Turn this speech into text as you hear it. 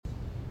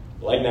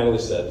Like Natalie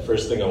said, the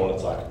first thing I want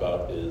to talk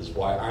about is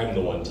why I'm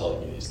the one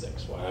telling you these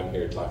things, why I'm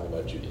here talking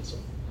about Judaism.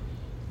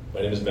 My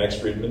name is Max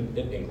Friedman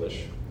in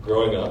English.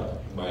 Growing up,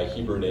 my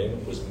Hebrew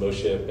name was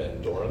Moshe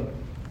Ben Doran,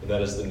 and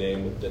that is the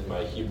name that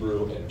my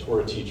Hebrew and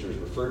Torah teachers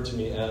referred to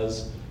me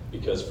as,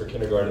 because for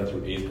kindergarten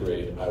through 8th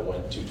grade, I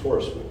went to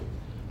Torah school.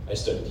 I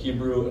studied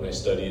Hebrew and I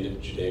studied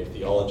Judaic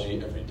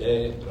theology every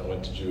day, and I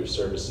went to Jewish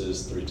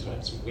services 3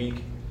 times a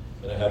week,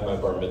 and I had my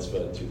bar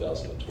mitzvah in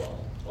 2012.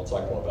 I'll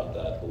talk more about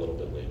that a little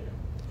bit later.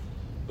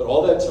 But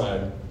all that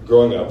time,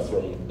 growing up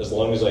from as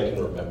long as I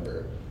can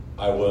remember,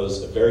 I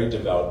was a very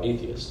devout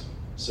atheist.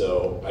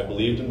 So I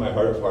believed in my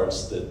heart of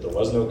hearts that there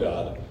was no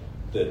God,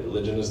 that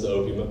religion is the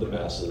opium of the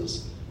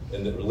masses,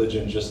 and that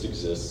religion just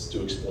exists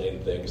to explain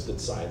things that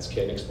science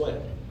can't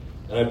explain.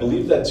 And I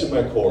believed that to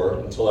my core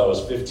until I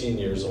was 15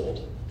 years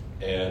old.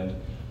 And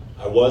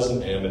I was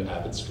and am an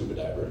avid scuba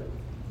diver.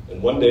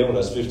 And one day when I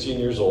was 15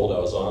 years old, I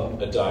was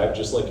on a dive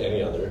just like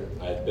any other.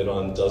 I had been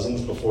on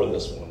dozens before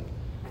this one.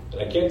 And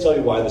I can't tell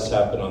you why this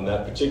happened on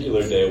that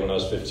particular day when I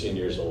was 15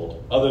 years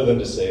old, other than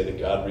to say that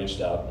God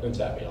reached out and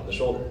tapped me on the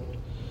shoulder.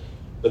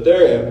 But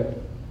there I am.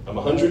 I'm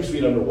 100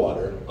 feet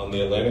underwater on the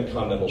Atlantic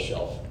continental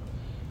shelf.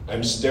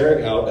 I'm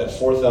staring out at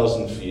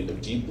 4,000 feet of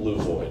deep blue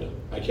void.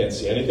 I can't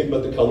see anything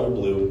but the color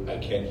blue. I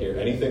can't hear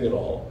anything at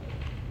all.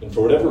 And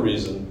for whatever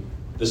reason,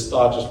 this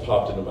thought just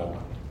popped into my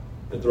mind,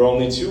 that there are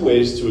only 2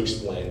 ways to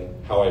explain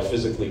how I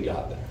physically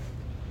got there.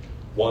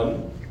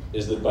 One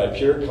is that by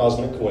pure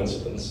cosmic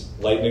coincidence,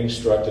 lightning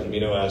struck an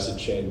amino acid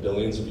chain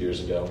billions of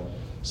years ago.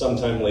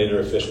 Sometime later,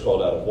 a fish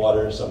crawled out of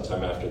water.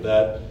 Sometime after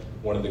that,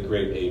 one of the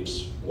great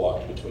apes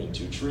walked between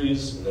 2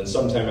 trees. And then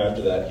sometime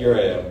after that, here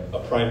I am, a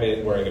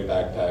primate wearing a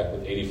backpack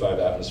with 85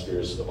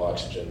 atmospheres of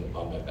oxygen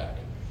on my back.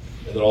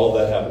 And then all of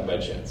that happened by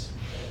chance.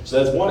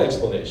 So that's one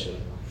explanation.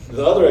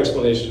 The other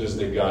explanation is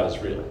that God is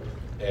real.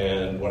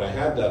 And when I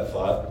had that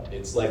thought,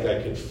 it's like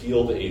I could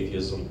feel the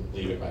atheism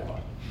leaving my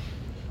body.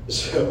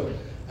 So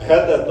I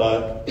had that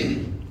thought,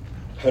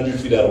 100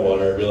 feet out of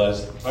water. I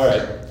realized, all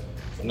right,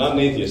 I'm not an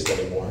atheist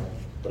anymore,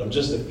 but I'm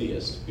just a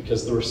theist,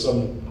 because there were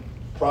some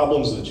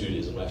problems with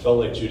Judaism. I felt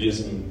like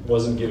Judaism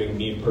wasn't giving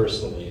me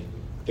personally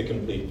the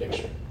complete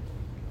picture.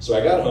 So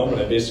I got home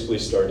and I basically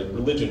started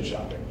religion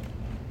shopping.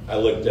 I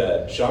looked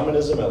at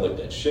shamanism, I looked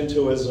at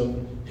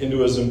Shintoism,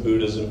 Hinduism,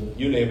 Buddhism,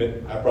 you name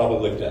it, I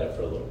probably looked at it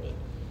for a little bit.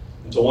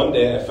 Until one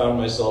day I found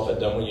myself at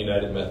Dunwoody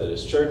United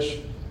Methodist Church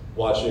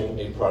watching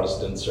a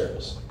Protestant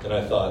service. And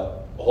I thought,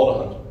 well,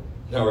 hold on,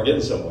 now we're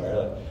getting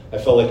somewhere. I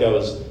felt like I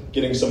was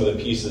getting some of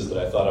the pieces that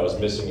I thought I was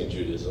missing in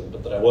Judaism,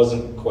 but that I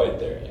wasn't quite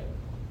there yet.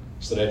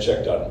 So then I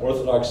checked out an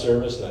Orthodox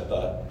service and I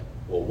thought,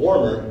 well,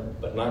 warmer,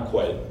 but not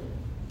quite.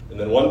 And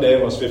then one day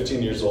when I was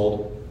 15 years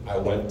old, I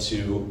went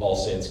to All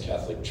Saints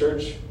Catholic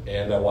Church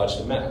and I watched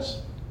a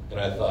Mass. And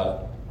I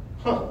thought,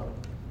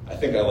 I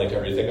think I like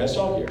everything I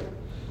saw here.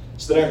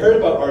 So then I heard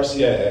about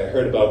RCIA. I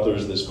heard about there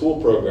was this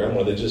cool program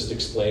where they just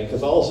explain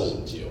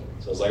Catholicism to you.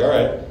 So I was like, all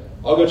right,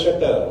 I'll go check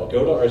that out. I'll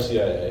go to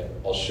RCIA.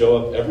 I'll show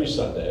up every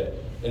Sunday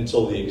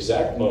until the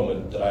exact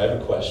moment that I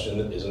have a question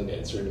that isn't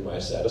answered to my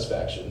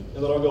satisfaction,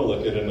 and then I'll go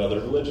look at another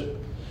religion.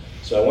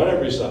 So I went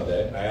every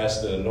Sunday. I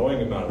asked an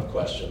annoying amount of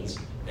questions,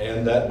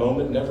 and that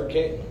moment never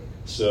came.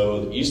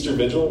 So the Easter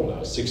Vigil, when I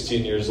was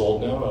 16 years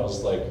old now, I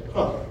was like,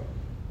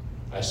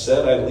 I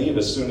said I'd leave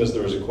as soon as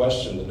there was a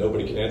question that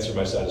nobody can answer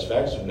my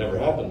satisfaction. It never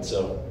happened,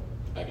 so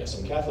I guess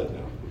I'm Catholic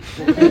now.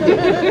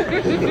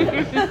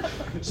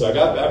 So I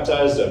got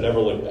baptized, I've never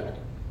looked back.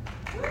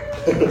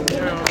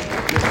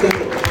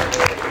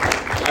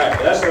 All right,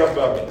 that's enough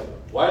about me.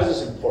 Why is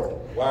this important?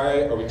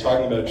 Why are we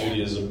talking about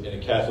Judaism in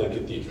a Catholic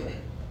cathedral?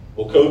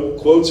 Well,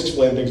 quotes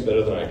explain things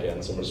better than I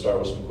can, so I'm going to start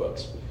with some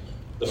quotes.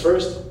 The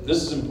first,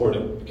 this is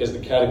important because the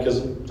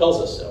Catechism tells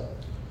us so.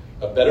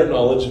 A better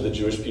knowledge of the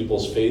Jewish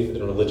people's faith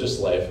and religious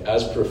life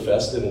as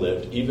professed and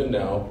lived even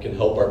now can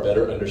help our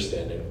better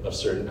understanding of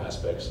certain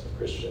aspects of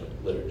Christian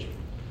liturgy.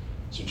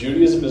 So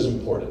Judaism is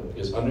important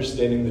because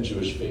understanding the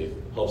Jewish faith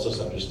helps us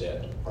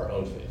understand our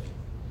own faith.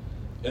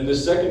 And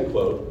this second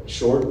quote,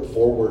 short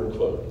 4-word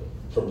quote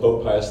from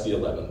Pope Pius XI,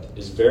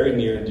 is very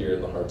near and dear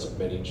in the hearts of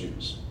many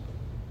Jews.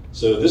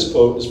 So this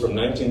quote is from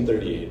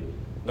 1938.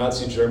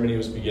 Nazi Germany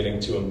was beginning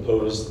to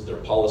impose their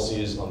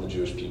policies on the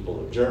Jewish people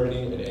of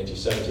Germany, and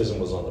anti-Semitism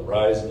was on the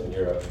rise in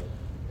Europe.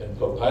 And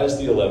Pope Pius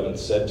XI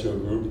said to a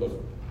group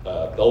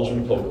of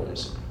Belgian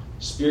pilgrims,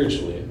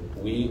 spiritually,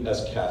 we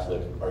as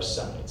Catholic are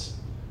Semites.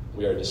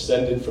 We are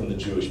descended from the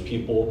Jewish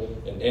people,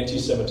 and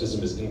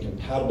anti-Semitism is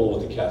incompatible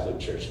with the Catholic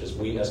Church, as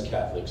we as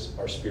Catholics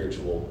are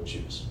spiritual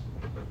Jews.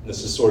 And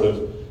this is sort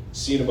of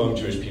seen among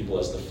Jewish people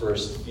as the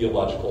first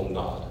theological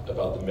nod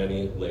about the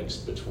many links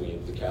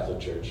between the Catholic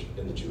Church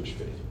and the Jewish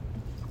faith.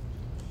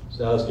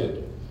 So now let's get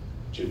into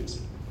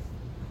Judaism.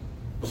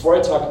 Before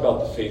I talk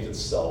about the faith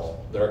itself,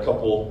 there are a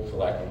couple, for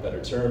lack of a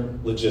better term,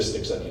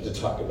 logistics I need to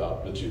talk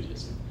about with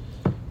Judaism.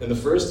 And the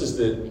first is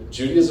that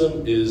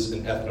Judaism is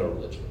an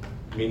ethno-religion,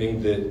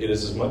 meaning that it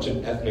is as much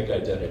an ethnic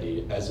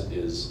identity as it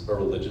is a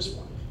religious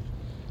one.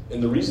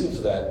 And the reason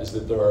for that is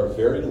that there are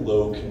very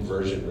low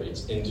conversion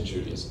rates into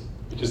Judaism,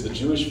 because the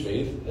Jewish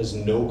faith has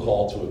no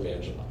call to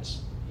evangelize.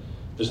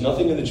 There's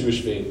nothing in the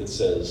Jewish faith that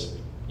says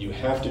you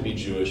have to be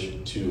Jewish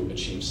to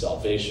achieve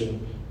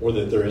salvation, or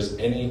that there is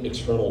any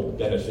eternal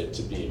benefit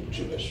to being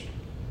Jewish.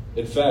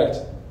 In fact,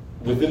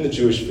 within the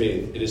Jewish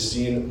faith, it is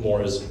seen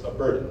more as a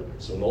burden.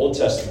 So in the Old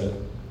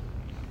Testament,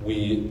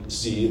 we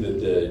see that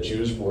the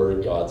Jews were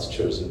God's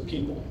chosen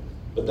people.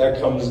 But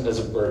that comes as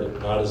a burden,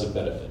 not as a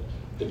benefit.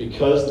 That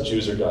because the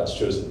Jews are God's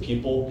chosen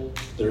people,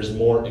 there's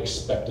more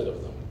expected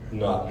of them,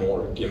 not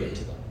more given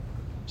to them.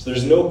 So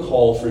there's no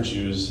call for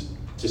Jews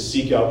to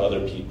seek out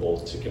other people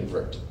to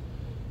convert.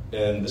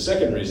 And the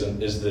second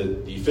reason is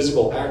that the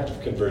physical act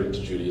of converting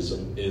to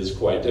Judaism is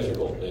quite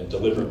difficult and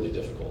deliberately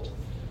difficult.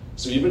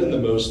 So even in the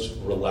most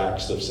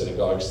relaxed of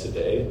synagogues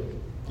today,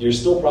 you're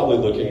still probably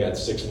looking at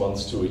 6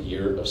 months to a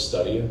year of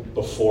study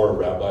before a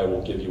rabbi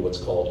will give you what's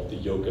called the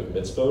yoke of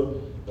mitzvot,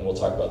 and we'll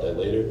talk about that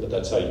later, but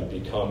that's how you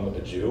become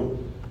a Jew.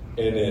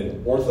 And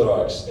in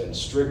Orthodox and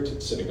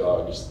strict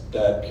synagogues,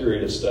 that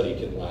period of study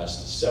can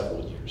last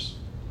several years.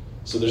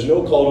 So there's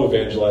no call to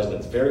evangelize, and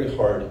it's very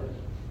hard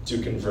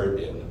to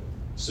convert in.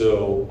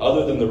 So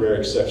other than the rare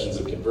exceptions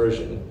of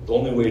conversion, the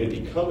only way to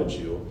become a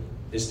Jew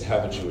is to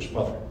have a Jewish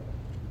mother,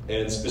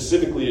 and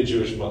specifically a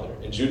Jewish mother.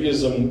 In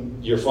Judaism,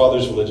 your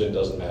father's religion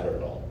doesn't matter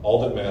at all.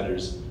 All that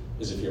matters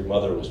is if your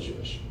mother was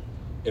Jewish.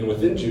 And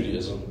within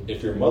Judaism,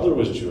 if your mother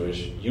was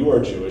Jewish, you are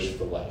Jewish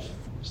for life.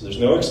 So there's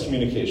no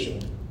excommunication.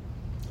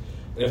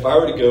 And if I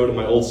were to go to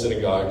my old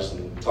synagogues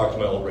and talk to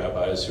my old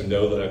rabbis who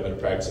know that I've been a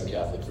practicing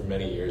Catholic for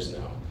many years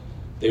now,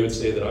 they would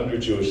say that under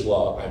Jewish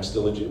law, I'm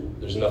still a Jew.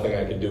 There's nothing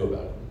I can do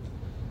about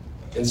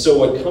it. And so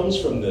what comes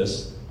from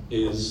this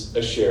is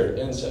a shared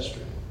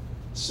ancestry.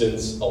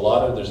 Since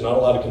there's not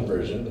a lot of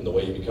conversion, and the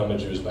way you become a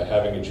Jew is by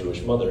having a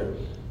Jewish mother,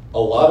 a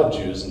lot of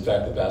Jews, in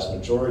fact the vast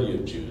majority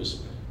of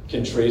Jews,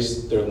 can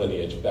trace their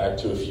lineage back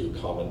to a few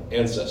common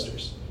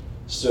ancestors.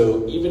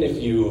 So even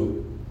if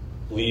you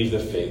leave the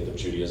faith of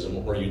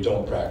Judaism or you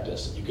don't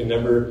practice, you can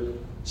never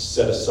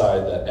set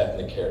aside that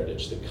ethnic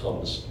heritage that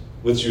comes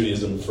with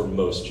Judaism for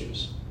most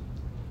Jews.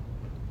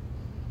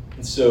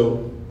 And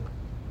so,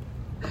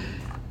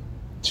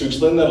 to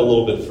explain that a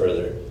little bit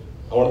further,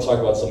 I want to talk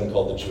about something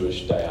called the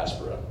Jewish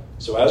diaspora.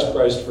 So as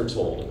Christ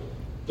foretold,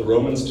 the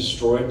Romans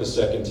destroyed the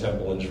Second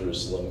Temple in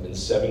Jerusalem in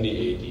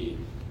 70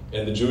 AD,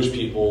 and the Jewish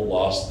people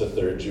lost the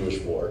Third Jewish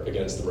War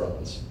against the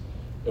Romans.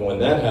 And when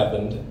that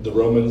happened, the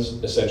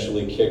Romans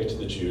essentially kicked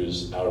the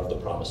Jews out of the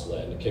Promised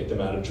Land, and kicked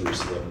them out of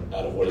Jerusalem,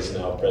 out of what is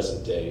now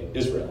present-day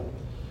Israel.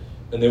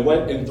 And they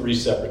went in 3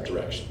 separate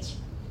directions.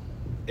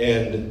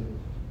 And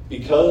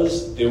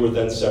because they were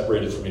then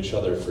separated from each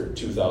other for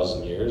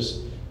 2,000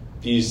 years,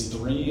 these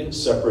 3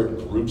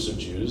 separate groups of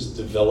Jews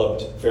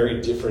developed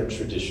very different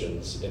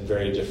traditions and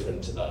very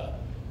different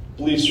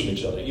beliefs from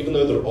each other. Even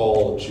though they're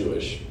all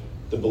Jewish,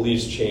 the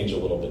beliefs change a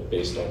little bit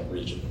based on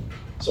region.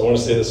 So I want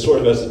to say this sort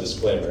of as a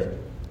disclaimer,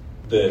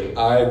 that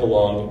I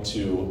belong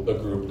to a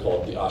group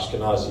called the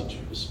Ashkenazi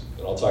Jews,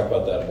 and I'll talk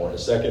about that more in a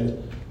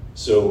second.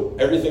 So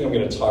everything I'm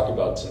going to talk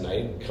about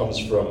tonight comes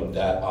from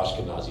that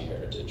Ashkenazi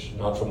heritage,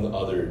 not from the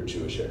other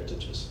Jewish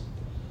heritages.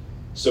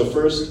 So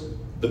first,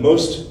 the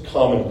most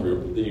common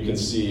group that you can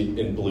see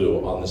in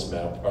blue on this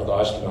map are the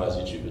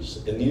Ashkenazi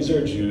Jews. And these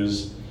are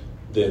Jews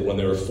that when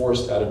they were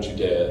forced out of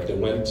Judea, they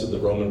went to the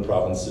Roman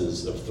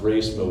provinces of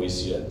Thrace,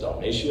 Moesia, and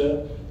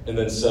Dalmatia, and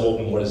then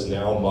settled in what is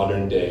now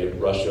modern-day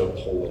Russia,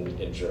 Poland,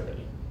 and Germany.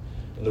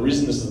 And the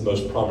reason this is the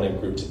most prominent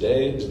group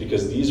today is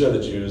because these are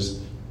the Jews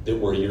that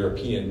were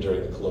European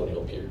during the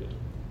colonial period.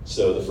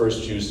 So the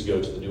first Jews to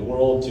go to the New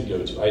World, to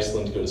go to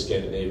Iceland, to go to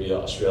Scandinavia,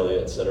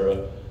 Australia,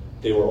 etc.,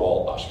 they were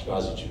all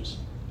Ashkenazi Jews.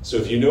 So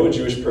if you know a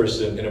Jewish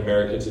person in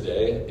America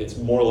today, it's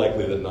more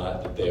likely than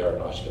not that they are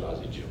an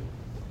Ashkenazi Jew.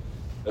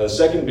 Now, the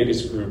second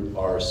biggest group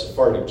are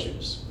Sephardic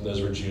Jews. And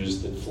those were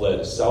Jews that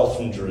fled south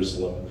from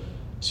Jerusalem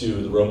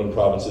to the Roman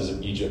provinces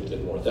of Egypt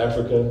and North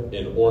Africa,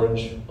 in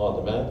orange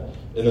on the map,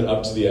 and then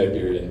up to the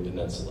Iberian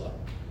Peninsula.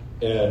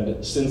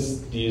 And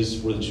since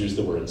these were the Jews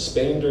that were in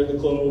Spain during the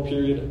colonial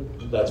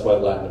period, that's why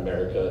Latin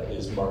America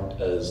is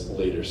marked as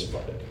later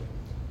Sephardic.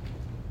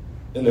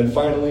 And then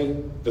finally,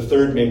 the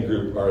third main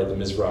group are the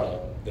Mizrahi.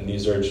 And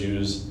these are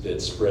Jews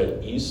that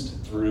spread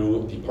east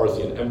through the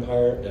Parthian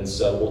Empire and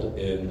settled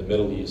in the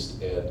Middle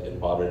East and in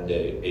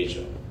modern-day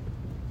Asia.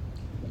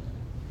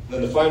 And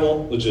then the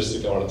final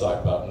logistic I want to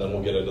talk about, and then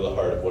we'll get into the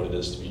heart of what it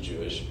is to be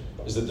Jewish,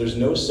 is that there's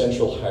no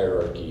central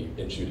hierarchy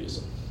in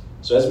Judaism.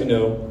 So as we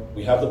know,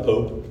 we have the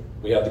Pope,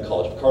 we have the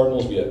College of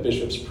Cardinals, we have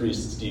bishops,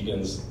 priests,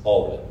 deacons,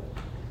 all of it.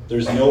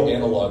 There's no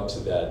analog to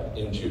that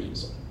in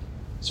Judaism.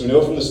 So we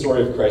know from the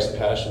story of Christ's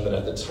Passion that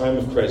at the time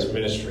of Christ's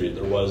ministry,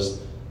 there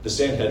was the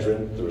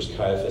Sanhedrin, there was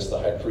Caiaphas, the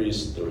high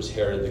priest, there was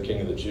Herod, the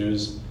king of the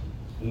Jews.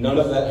 None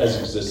of that has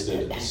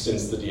existed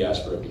since the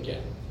diaspora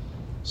began.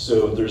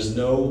 So there's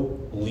no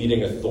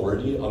leading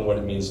authority on what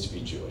it means to be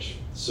Jewish.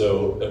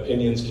 So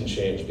opinions can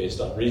change based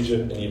on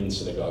region and even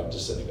synagogue to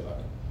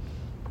synagogue.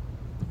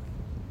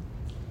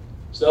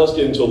 So now let's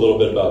get into a little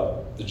bit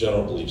about the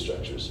general belief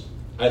structures.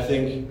 I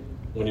think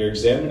when you're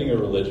examining a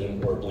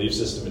religion or a belief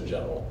system in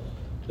general,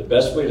 the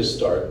best way to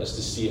start is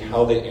to see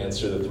how they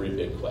answer the three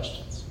big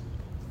questions.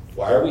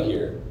 Why are we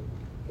here?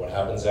 What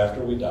happens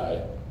after we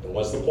die? And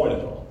what's the point of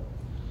it all?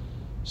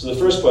 So the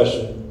first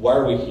question, why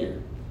are we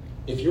here?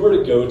 If you were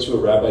to go to a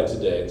rabbi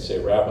today and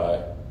say,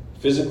 Rabbi,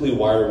 physically,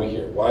 why are we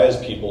here? Why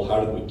as people,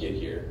 how did we get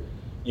here?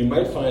 You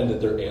might find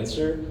that their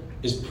answer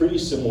is pretty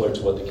similar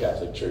to what the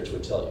Catholic Church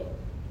would tell you.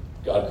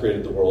 God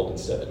created the world in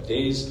 7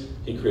 days.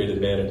 He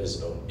created man in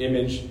his own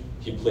image.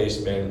 He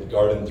placed man in the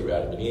garden through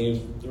Adam and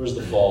Eve. There was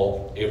the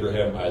fall,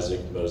 Abraham, Isaac,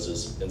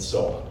 Moses, and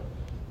so on.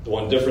 The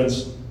one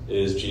difference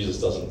is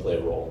Jesus doesn't play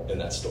a role in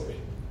that story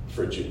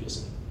for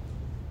Judaism.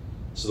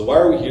 So the why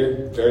are we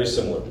here? Very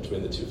similar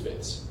between the two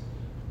faiths.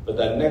 But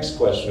that next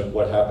question of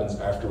what happens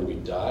after we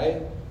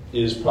die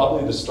is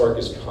probably the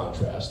starkest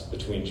contrast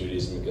between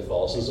Judaism and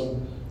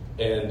Catholicism,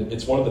 and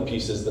it's one of the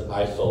pieces that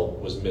I felt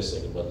was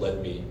missing and what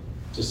led me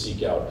to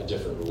seek out a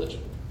different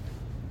religion.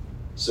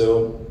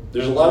 So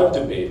there's a lot of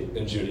debate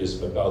in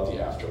Judaism about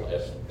the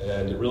afterlife,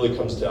 and it really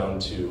comes down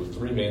to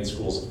three main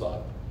schools of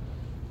thought.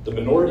 The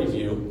minority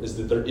view is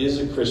that there is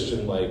a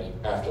Christian-like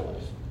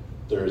afterlife.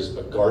 There's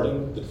a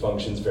garden that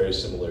functions very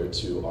similar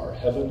to our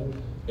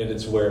heaven, and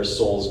it's where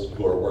souls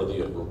who are worthy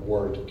of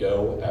reward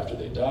go after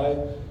they die.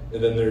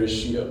 And then there is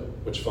Sheol,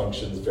 which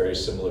functions very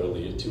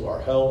similarly to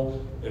our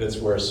hell, and it's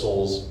where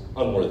souls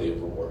unworthy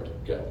of reward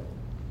go.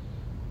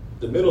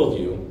 The middle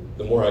view,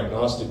 the more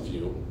agnostic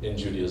view in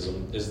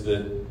Judaism, is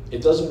that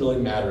it doesn't really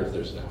matter if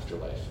there's an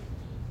afterlife,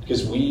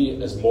 because we,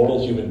 as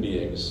mortal human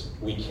beings,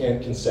 we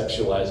can't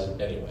conceptualize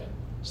it anyway.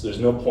 So there's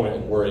no point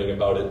in worrying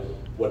about it.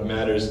 What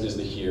matters is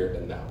the here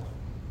and now.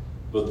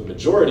 But the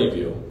majority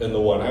view, and the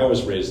one I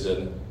was raised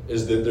in,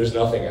 is that there's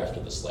nothing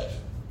after this life.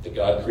 That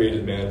God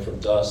created man from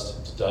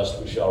dust, to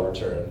dust we shall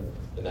return,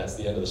 and that's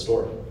the end of the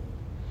story.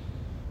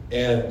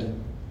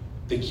 And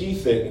the key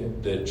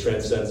thing that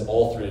transcends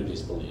all three of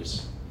these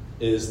beliefs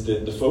is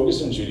that the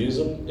focus in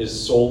Judaism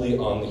is solely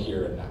on the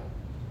here and now.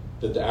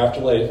 That the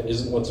afterlife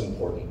isn't what's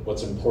important.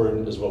 What's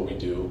important is what we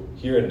do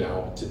here and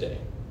now, today.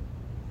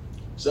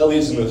 So that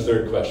leads into the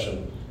third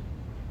question.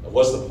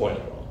 What's the point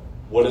of it all?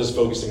 What does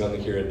focusing on the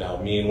here and now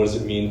mean? What does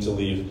it mean to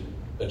leave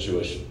a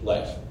Jewish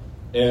life?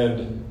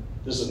 And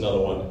this is another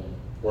one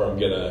where I'm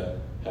going to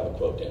have a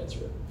quote to answer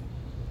it.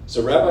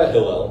 So Rabbi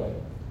Hillel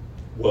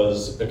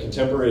was a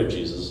contemporary of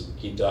Jesus.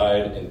 He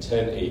died in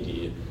 10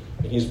 AD,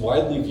 and he's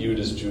widely viewed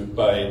as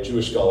by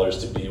Jewish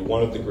scholars to be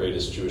one of the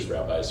greatest Jewish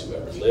rabbis who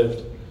ever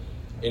lived.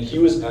 And he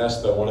was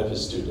asked by one of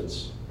his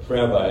students,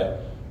 Rabbi,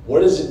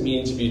 what does it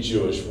mean to be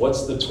Jewish?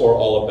 What's the Torah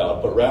all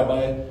about? But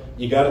Rabbi,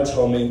 you got to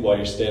tell me while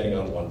you're standing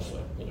on one foot.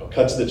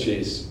 Cut to the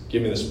chase,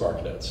 give me the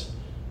spark notes.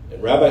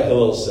 And Rabbi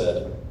Hillel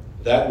said,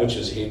 that which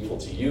is hateful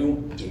to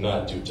you, do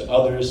not do to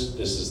others.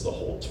 This is the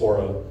whole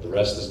Torah. The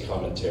rest is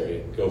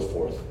commentary. Go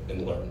forth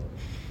and learn.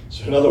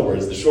 So in other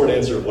words, the short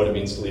answer of what it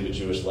means to leave a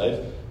Jewish life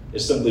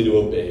is simply to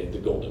obey the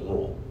golden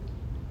rule.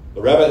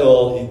 But Rabbi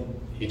Hillel,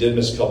 he did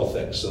miss a couple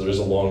things, so there's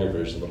a longer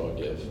version that I'll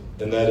give.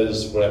 And that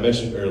is what I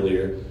mentioned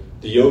earlier,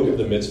 the yoke of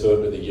the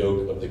mitzvot or the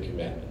yoke of the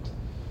commandment.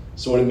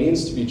 So what it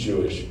means to be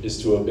Jewish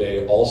is to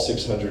obey all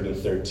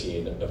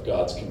 613 of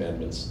God's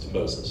commandments to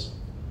Moses.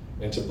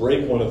 And to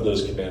break one of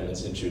those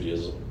commandments in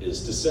Judaism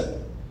is to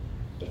sin.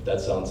 If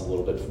that sounds a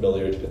little bit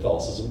familiar to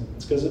Catholicism,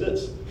 it's because it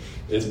is.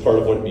 It's part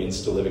of what it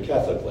means to live a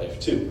Catholic life,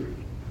 too.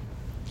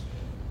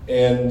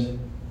 And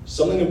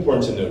something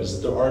important to note is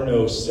that there are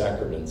no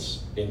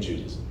sacraments in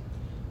Judaism.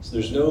 So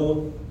there's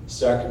no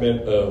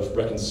sacrament of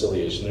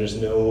reconciliation. There's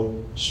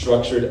no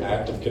structured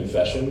act of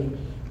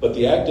confession. But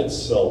the act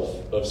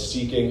itself of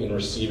seeking and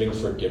receiving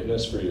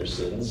forgiveness for your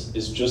sins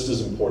is just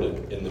as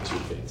important in the two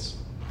faiths.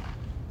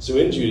 So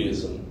in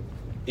Judaism,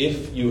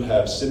 if you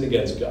have sinned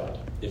against God,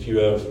 if you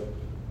have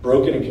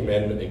broken a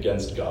commandment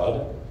against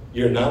God,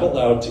 you're not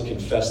allowed to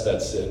confess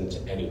that sin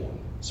to anyone.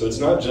 So it's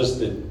not just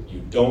that you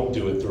don't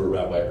do it through a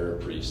rabbi or a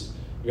priest.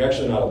 You're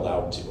actually not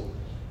allowed to.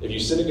 If you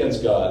sin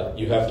against God,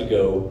 you have to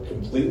go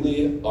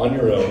completely on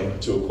your own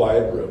to a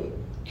quiet room,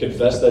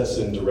 confess that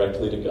sin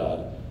directly to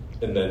God,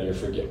 and then you're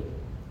forgiven.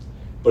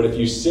 But if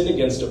you sin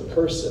against a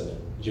person,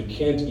 you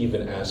can't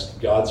even ask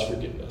God's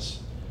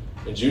forgiveness.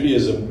 In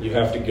Judaism, you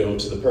have to go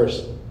to the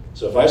person.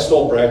 So if I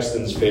stole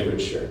Braxton's favorite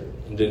shirt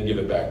and didn't give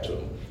it back to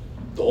him,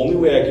 the only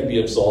way I could be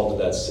absolved of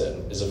that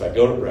sin is if I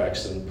go to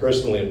Braxton,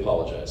 personally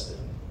apologize to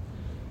him.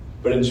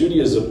 But in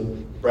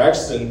Judaism,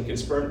 Braxton can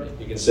spurn me.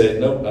 He can say,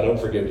 nope, I don't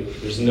forgive you.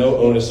 There's no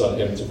onus on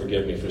him to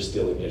forgive me for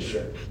stealing his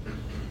shirt.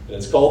 And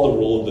it's called the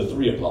rule of the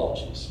three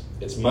apologies.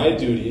 It's my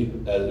duty,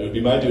 it would be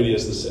my duty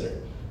as the sinner,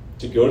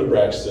 to go to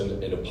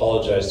Braxton and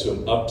apologize to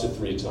him up to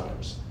 3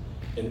 times.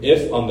 And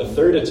if on the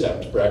 3rd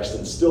attempt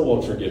Braxton still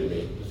won't forgive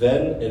me,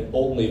 then and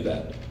only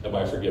then am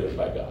I forgiven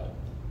by God.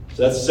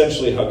 So that's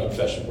essentially how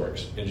confession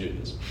works in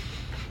Judaism.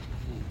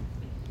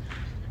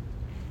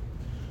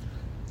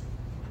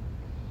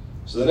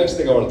 So the next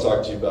thing I want to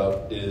talk to you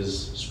about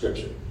is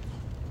Scripture.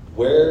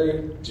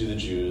 Where do the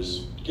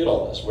Jews get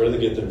all this? Where do they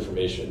get their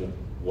information?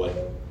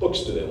 What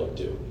books do they look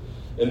to?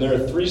 And there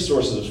are 3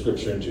 sources of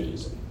Scripture in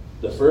Judaism.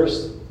 The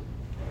first,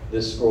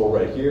 this scroll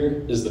right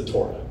here, is the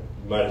Torah.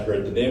 You might have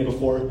heard the name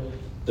before.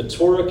 The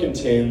Torah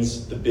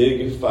contains the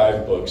big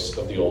 5 books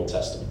of the Old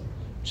Testament: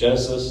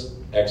 Genesis,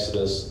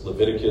 Exodus,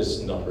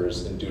 Leviticus,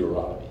 Numbers, and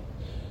Deuteronomy.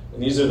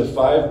 And these are the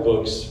 5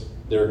 books.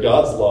 They're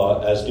God's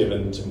law as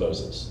given to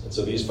Moses. And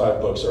so these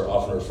 5 books are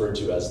often referred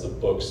to as the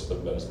books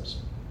of Moses.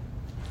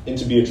 And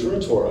to be a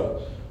true Torah,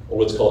 or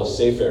what's called a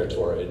Sefer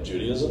Torah in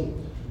Judaism,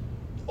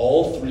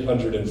 all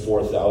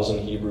 304,000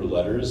 Hebrew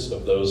letters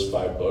of those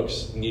 5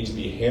 books need to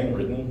be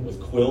handwritten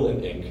with quill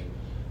and ink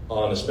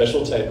on a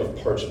special type of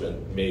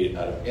parchment made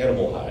out of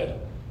animal hide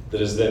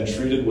that is then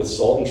treated with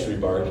salt and tree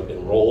bark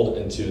and rolled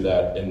into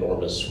that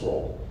enormous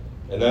scroll.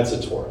 And that's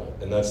a Torah,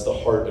 and that's the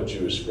heart of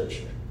Jewish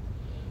scripture.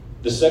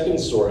 The second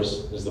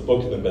source is the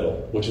book in the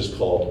middle, which is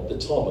called the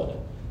Talmud,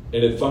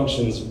 and it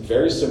functions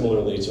very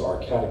similarly to our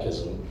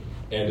catechism,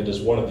 and it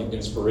is one of the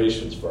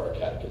inspirations for our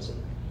catechism.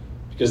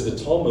 Because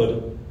the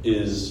Talmud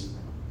is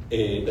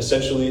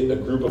essentially a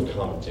group of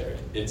commentary.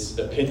 It's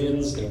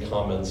opinions and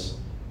comments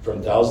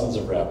from thousands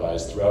of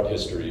rabbis throughout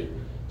history,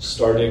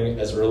 starting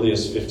as early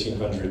as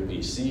 1500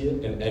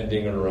 BC and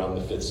ending around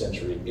the 5th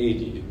century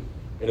AD.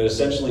 And it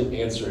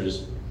essentially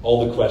answers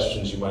all the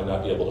questions you might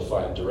not be able to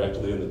find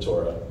directly in the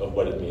Torah of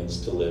what it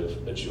means to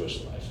live a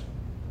Jewish life.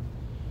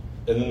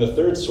 And then the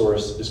third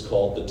source is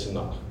called the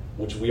Tanakh,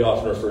 which we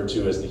often refer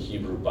to as the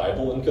Hebrew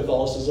Bible in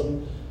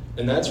Catholicism.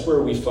 And that's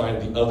where we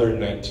find the other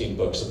 19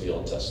 books of the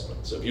Old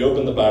Testament. So if you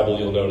open the Bible,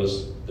 you'll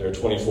notice there are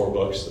 24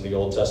 books in the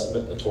Old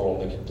Testament. The Torah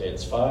only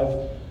contains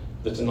 5.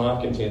 The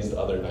Tanakh contains the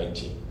other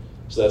 19.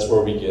 So that's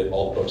where we get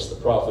all the books of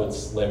the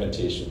prophets,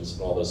 Lamentations,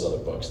 and all those other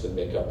books that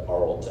make up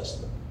our Old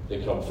Testament.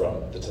 They come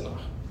from the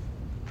Tanakh.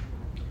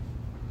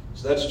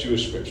 So that's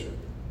Jewish scripture.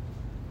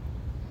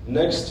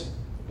 Next,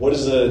 what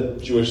does a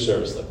Jewish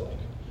service look like?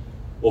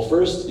 Well,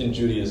 first, in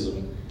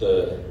Judaism,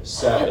 the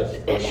Sabbath,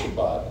 or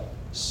Shabbat,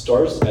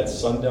 starts at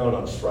sundown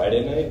on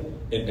Friday night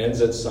and ends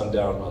at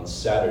sundown on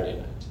Saturday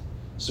night.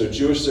 So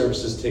Jewish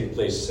services take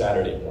place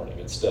Saturday morning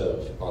instead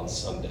of on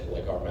Sunday,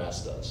 like our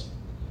Mass does.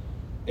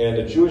 And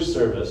a Jewish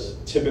service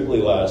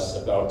typically lasts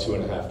about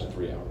 2.5 to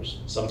 3 hours.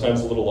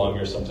 Sometimes a little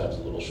longer, sometimes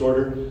a little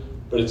shorter,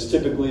 but it's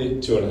typically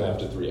 2.5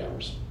 to 3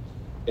 hours.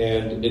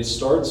 And it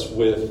starts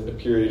with a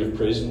period of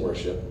praise and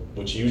worship,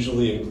 which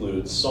usually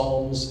includes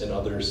psalms and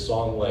other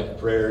song-like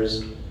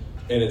prayers,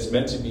 and it's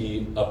meant to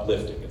be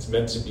uplifting. It's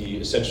meant to be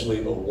essentially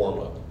a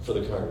warm-up for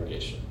the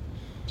congregation,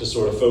 to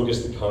sort of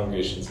focus the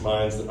congregation's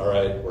minds that, all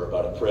right, we're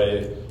about to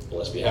pray, well,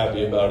 let's be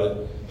happy about it.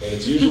 And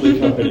it's usually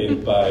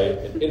accompanied by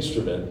an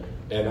instrument,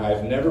 and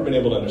I've never been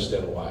able to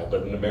understand why,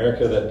 but in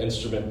America, that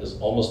instrument is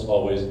almost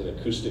always an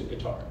acoustic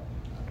guitar.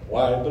 I don't know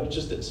why, but it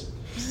just is.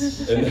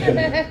 And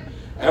then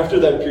after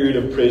that period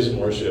of praise and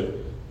worship,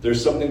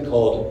 there's something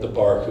called the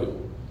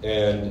Barhu.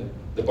 And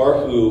the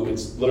Barhu,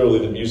 it's literally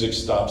the music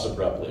stops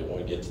abruptly when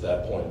we get to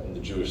that point in the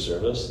Jewish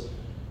service.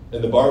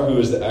 And the Barhu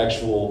is the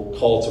actual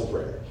call to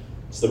prayer.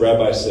 It's the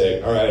rabbi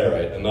saying, all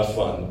right, enough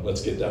fun.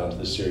 Let's get down to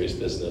the serious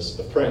business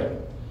of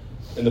praying.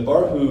 And the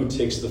Barhu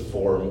takes the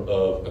form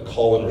of a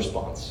call and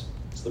response.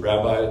 So the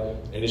rabbi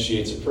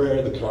initiates a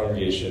prayer, the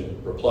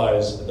congregation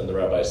replies, and then the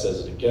rabbi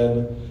says it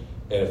again.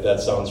 And if that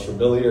sounds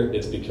familiar,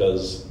 it's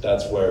because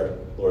that's where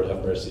Lord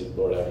have mercy,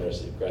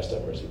 Christ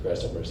have mercy,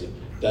 Christ have mercy.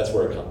 That's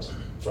where it comes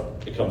from.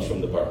 It comes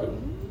from the Barhu.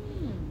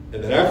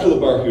 And then after the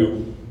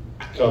Barhu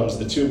comes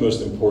the 2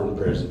 most important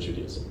prayers in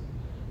Judaism,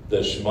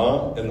 the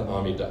Shema and the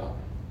Amidah.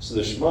 So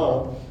the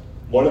Shema,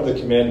 one of the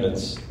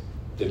commandments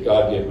that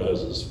God gave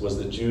Moses was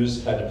that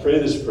Jews had to pray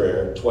this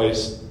prayer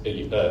twice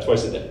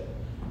a day.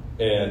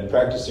 And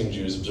practicing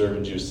Jews,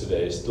 observant Jews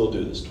today, still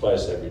do this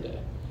twice every day.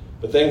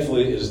 But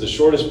thankfully, it is the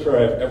shortest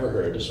prayer I've ever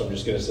heard, so I'm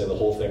just going to say the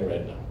whole thing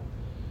right now.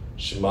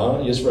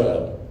 Shema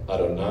Yisrael,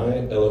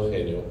 Adonai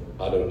Eloheinu,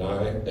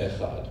 Adonai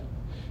Echad.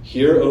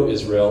 Hear, O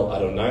Israel,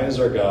 Adonai is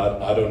our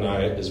God,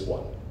 Adonai is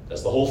one.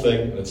 That's the whole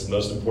thing, and it's the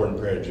most important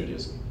prayer in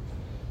Judaism.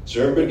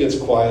 So everybody gets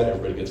quiet,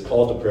 everybody gets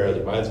called to prayer,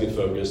 their minds get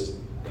focused,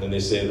 and then they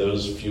say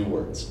those few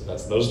words. And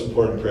that's the most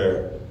important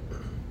prayer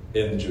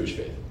in the Jewish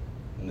faith.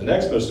 And the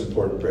next most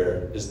important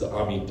prayer is the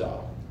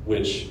Amidah,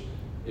 which,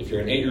 if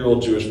you're an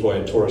 8-year-old Jewish boy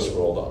in Torah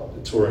school,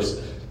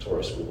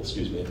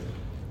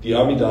 the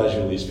Amidah is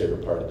your least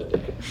favorite part of the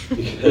day,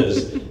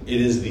 because it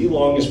is the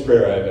longest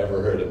prayer I've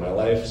ever heard in my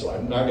life, so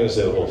I'm not going to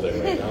say the whole thing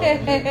right now.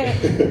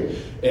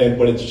 And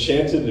when it's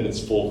chanted in its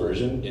full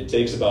version, it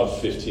takes about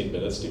 15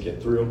 minutes to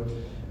get through.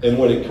 And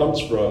what it comes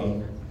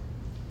from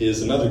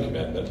is another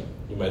commandment.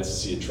 You might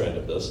see a trend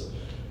of this.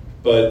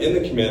 But in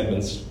the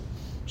commandments,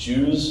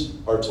 Jews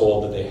are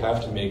told that they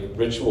have to make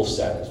ritual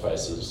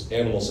sacrifices,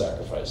 animal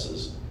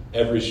sacrifices,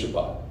 every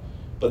Shabbat.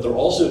 But they're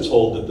also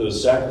told that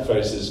those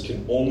sacrifices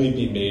can only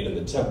be made in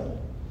the temple,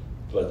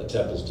 but the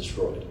temple's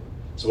destroyed.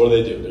 So what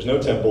do? There's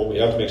no temple, we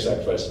have to make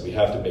sacrifices, we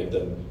have to make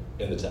them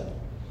in the temple.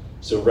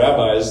 So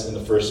rabbis in the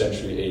 1st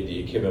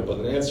century AD came up with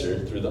an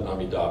answer through the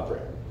Amidah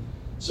prayer.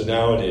 So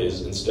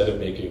nowadays, instead of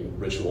making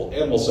ritual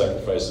animal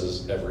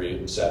sacrifices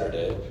every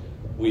Saturday,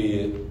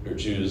 we, or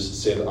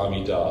Jews, say the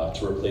Amidah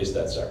to replace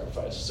that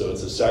sacrifice. So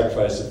it's a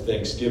sacrifice of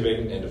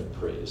thanksgiving and of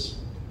praise.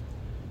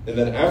 And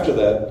then after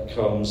that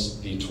comes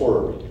the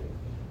Torah reading.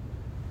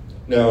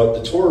 Now,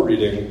 the Torah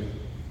reading,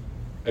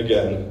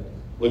 again,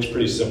 looks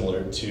pretty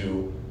similar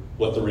to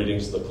what the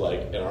readings look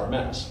like in our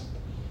Mass.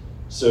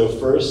 So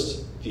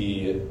first,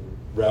 the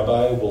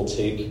rabbi will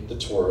take the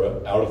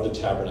Torah out of the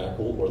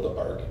tabernacle or the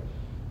ark.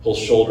 He'll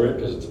shoulder it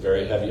because it's a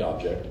very heavy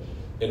object,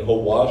 and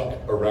he'll walk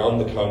around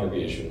the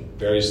congregation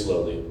very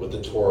slowly with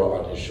the Torah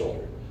on his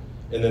shoulder.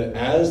 And then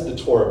as the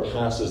Torah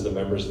passes the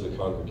members of the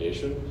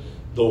congregation,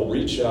 they'll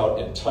reach out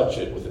and touch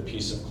it with a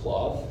piece of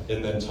cloth,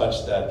 and then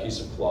touch that piece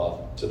of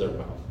cloth to their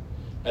mouth,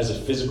 as a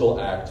physical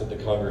act that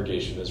the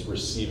congregation is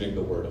receiving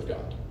the Word of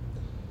God.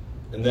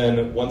 And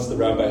then once the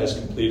rabbi has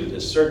completed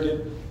his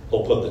circuit,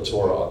 he'll put the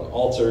Torah on the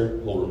altar,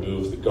 he'll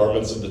remove the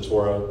garments of the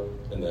Torah,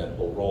 and then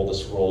he'll roll the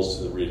scrolls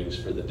to the readings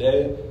for the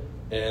day,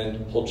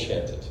 and he'll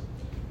chant it.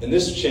 And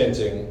this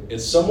chanting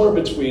is somewhere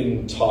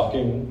between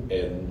talking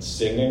and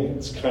singing.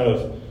 It's kind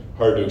of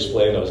hard to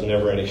explain. I was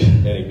never any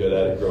good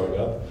at it growing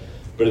up.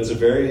 But it's a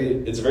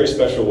very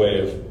special way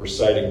of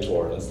reciting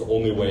Torah, and it's the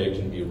only way it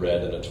can be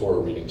read in a Torah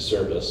reading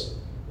service.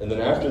 And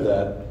then after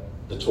that,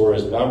 the Torah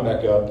is bound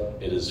back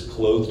up, it is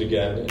clothed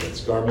again in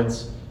its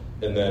garments,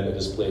 and then it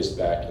is placed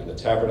back in the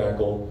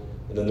tabernacle.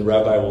 And then the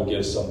rabbi will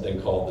give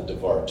something called the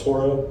Devar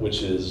Torah,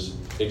 which is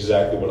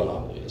exactly what a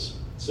homily is.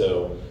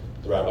 So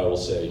the rabbi will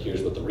say,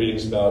 here's what the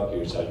reading's about,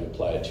 here's how you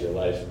apply it to your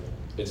life.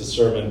 It's a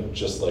sermon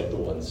just like the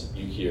ones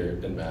you hear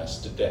in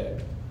Mass today.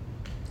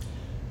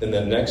 And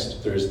then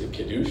next, there's the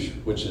Kiddush,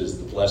 which is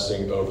the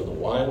blessing over the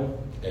wine.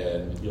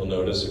 And you'll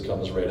notice it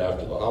comes right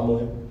after the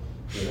homily.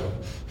 You know,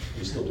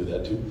 we still do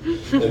that too.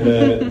 And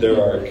then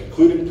there are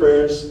concluding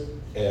prayers,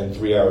 and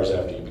 3 hours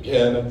after you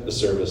begin, the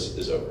service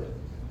is over.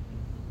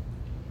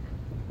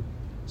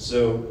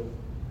 So,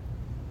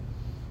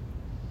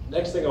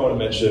 next thing I want to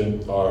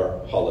mention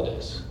are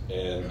holidays.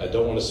 And I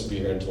don't want us to be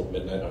here until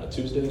midnight on a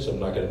Tuesday, so I'm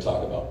not going to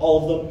talk about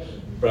all of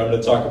them, but I'm going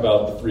to talk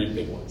about the 3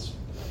 big ones.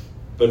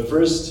 But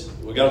first,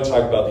 we got to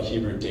talk about the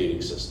Hebrew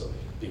dating system,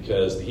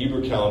 because the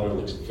Hebrew calendar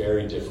looks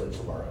very different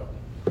from our own.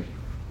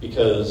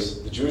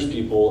 Because the Jewish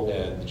people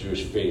and the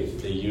Jewish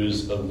faith, they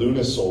use a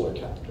lunisolar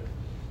calendar.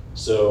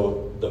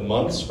 So the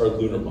months are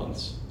lunar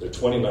months. They're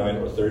 29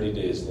 or 30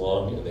 days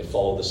long, and they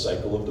follow the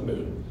cycle of the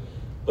moon.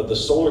 But the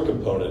solar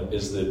component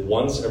is that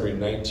once every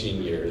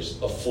 19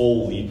 years, a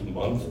full leap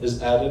month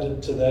is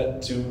added to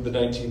the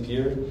 19th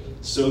year,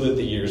 so that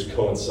the years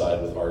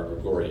coincide with our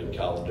Gregorian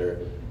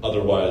calendar.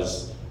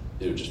 Otherwise,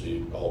 it would just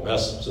be a whole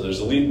mess. So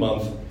there's a leap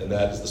month, and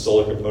that is the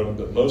solar component,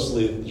 but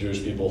mostly the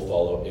Jewish people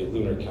follow a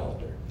lunar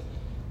calendar.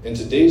 And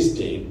today's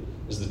date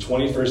is the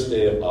 21st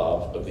day of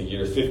Av of the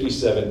year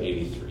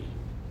 5783.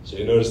 So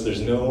you notice there's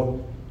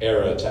no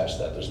era attached to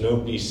that. There's no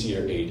BC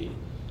or AD. And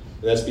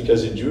that's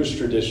because in Jewish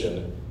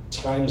tradition,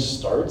 time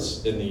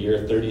starts in the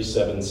year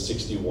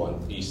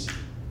 3761 BC.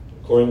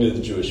 According to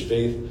the Jewish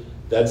faith,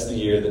 that's the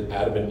year that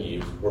Adam and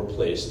Eve were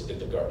placed in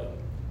the garden.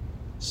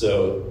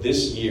 So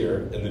this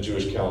year in the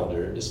Jewish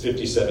calendar is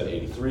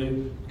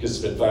 5783 because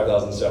it's been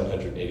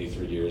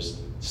 5,783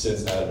 years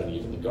since Adam and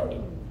Eve in the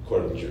garden,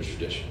 according to the Jewish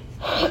tradition.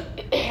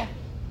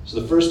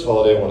 So the first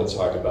holiday I want to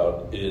talk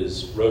about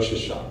is Rosh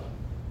Hashanah,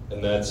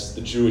 and that's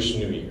the Jewish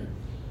New Year.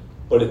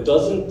 But it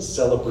doesn't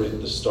celebrate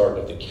the start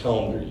of the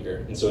calendar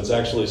year, and so it's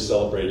actually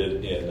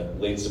celebrated in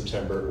late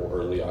September or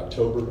early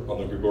October on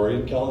the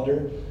Gregorian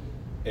calendar,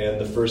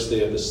 and the first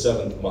day of the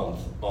 7th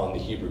month on the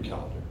Hebrew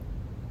calendar.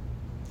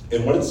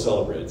 And what it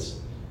celebrates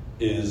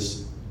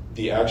is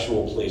the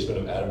actual placement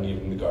of Adam and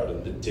Eve in the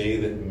garden, the day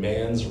that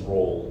man's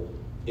role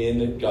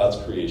in God's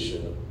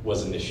creation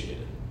was initiated.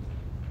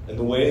 And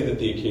the way that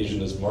the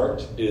occasion is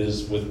marked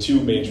is with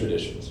 2 main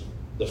traditions.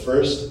 The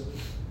first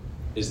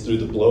is through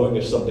the blowing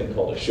of something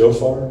called a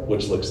shofar,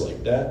 which looks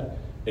like that.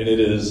 And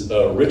it is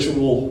a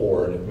ritual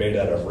horn made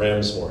out of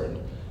ram's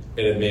horn.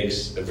 And it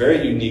makes a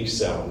very unique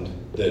sound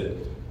that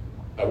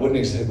I wouldn't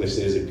exactly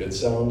say is a good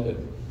sound.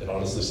 It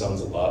honestly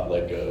sounds a lot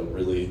like a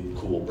really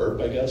cool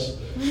burp, I guess.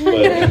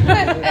 But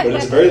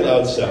it's a very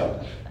loud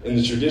sound. And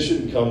the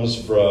tradition comes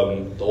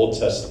from the Old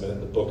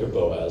Testament, the book of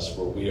Boaz,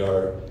 the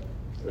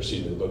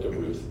book of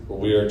Ruth, where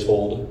we are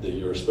told that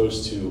you're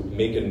supposed to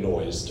make a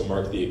noise to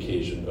mark the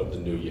occasion of the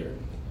new year.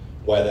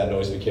 Why that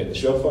noise became the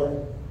shofar,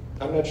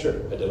 I'm not sure.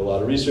 I did a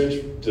lot of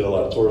research, did a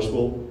lot of Torah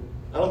school.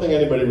 I don't think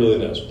anybody really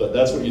knows, but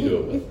that's what you do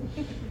it with.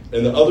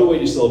 And the other way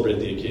you celebrate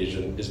the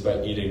occasion is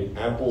by eating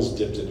apples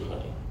dipped in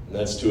honey. And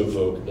that's to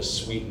evoke a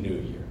sweet new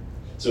year.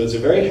 So it's a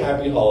very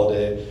happy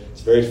holiday.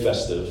 It's very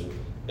festive.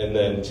 And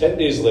then 10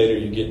 days later,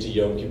 you get to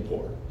Yom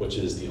Kippur, which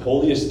is the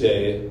holiest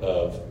day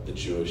of the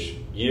Jewish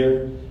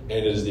year, and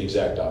it is the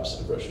exact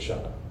opposite of Rosh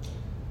Hashanah.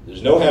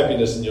 There's no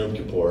happiness in Yom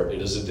Kippur.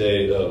 It is a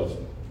day of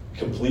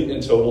complete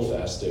and total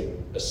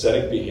fasting,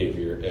 ascetic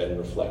behavior, and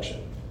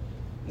reflection.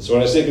 And so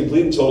when I say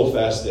complete and total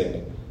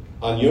fasting,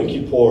 on Yom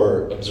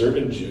Kippur,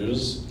 observant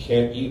Jews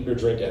can't eat or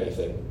drink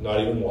anything, not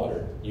even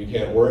water. You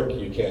can't work,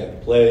 you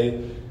can't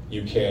play,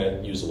 you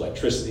can't use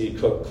electricity,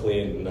 cook,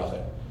 clean,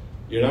 nothing.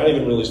 You're not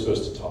even really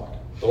supposed to talk.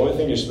 The only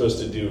thing you're supposed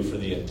to do for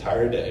the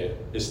entire day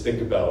is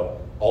think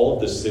about all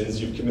of the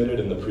sins you've committed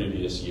in the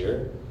previous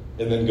year,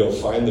 and then go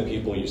find the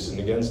people you sinned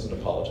against and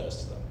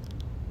apologize to them.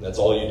 And that's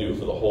all you do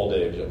for the whole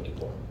day of Yom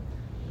Kippur.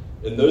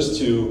 And those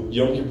two,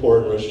 Yom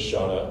Kippur and Rosh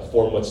Hashanah,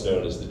 form what's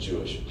known as the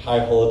Jewish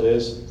high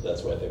holidays.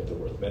 That's why I think they're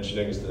worth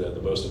mentioning, is they're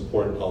the most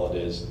important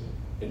holidays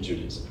in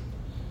Judaism.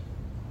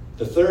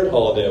 The third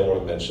holiday I want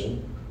to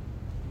mention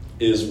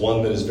is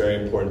one that is very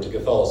important to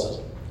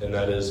Catholicism, and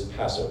that is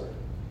Passover.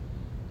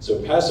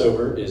 So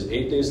Passover is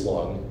 8 days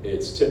long.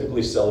 It's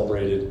typically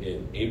celebrated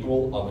in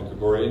April on the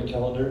Gregorian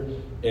calendar,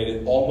 and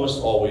it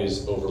almost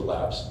always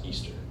overlaps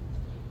Easter.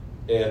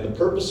 And the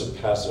purpose of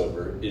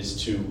Passover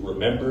is to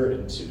remember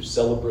and to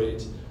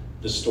celebrate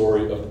the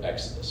story of the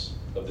Exodus,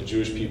 of the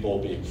Jewish people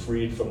being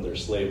freed from their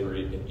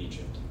slavery in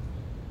Egypt.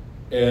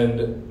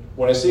 And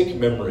when I say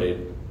commemorate,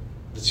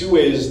 the two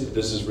ways that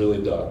this is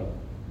really done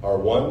are,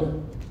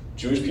 one,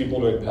 Jewish people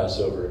during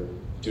Passover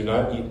do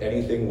not eat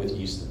anything with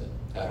yeast in it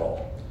at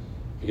all.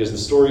 Because the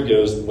story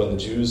goes that when the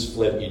Jews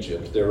fled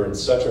Egypt, they were in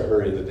such a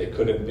hurry that they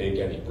couldn't bake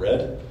any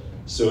bread.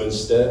 So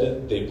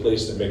instead, they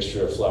placed a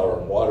mixture of flour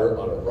and water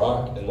on a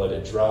rock and let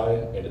it dry,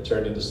 and it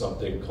turned into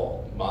something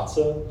called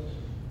matzah,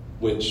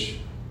 which,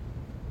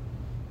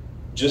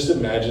 just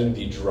imagine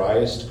the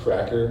driest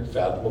cracker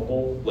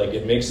fathomable. Like,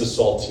 it makes a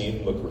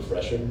saltine look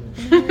refreshing,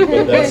 but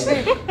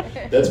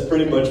that's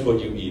pretty much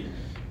what you eat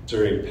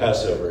during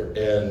Passover.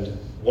 And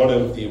one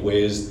of the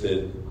ways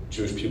that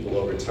Jewish people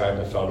over time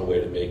have found a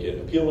way to make it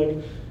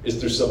appealing is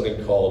through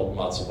something called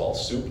matzo ball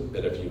soup,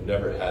 and if you've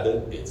never had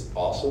it, it's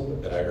awesome,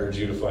 and I urge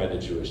you to find a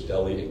Jewish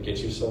deli and get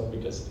you some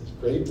because it's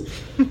great.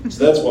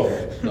 So that's one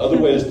way. The other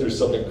way is through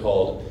something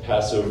called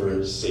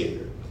Passover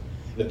Seder.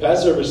 The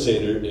Passover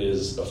Seder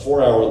is a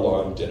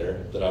 4-hour-long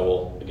dinner that I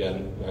will,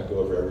 again, not go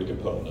over every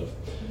component of,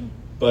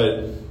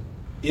 but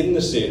in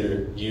the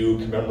Seder, you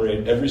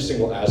commemorate every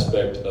single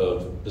aspect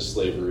of the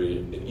slavery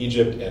in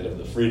Egypt and of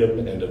the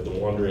freedom and of the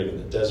wandering in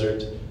the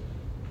desert.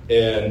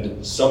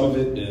 And some of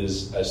it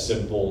is as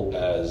simple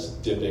as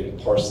dipping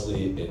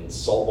parsley in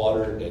salt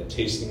water and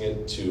tasting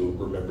it to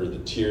remember the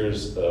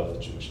tears of the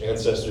Jewish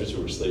ancestors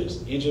who were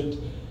slaves in Egypt.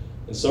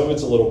 And some of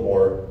it's a little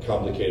more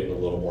complicated and a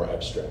little more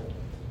abstract.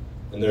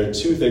 And there are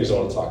two things I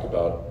want to talk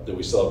about that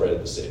we celebrate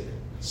at the Seder.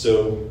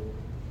 So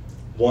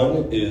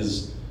one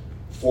is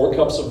 4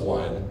 cups of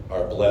wine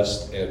are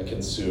blessed and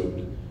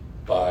consumed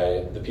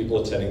by the people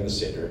attending the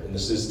Seder, and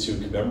this is to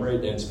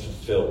commemorate and to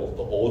fulfill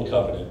the old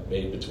covenant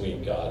made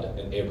between God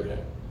and Abraham.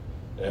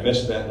 And I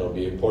mentioned that, and it'll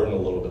be important a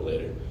little bit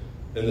later.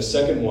 And the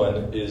second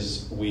one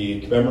is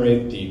we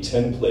commemorate the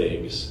 10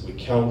 plagues. We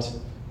count,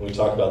 and we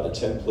talk about the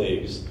 10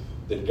 plagues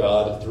that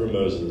God, through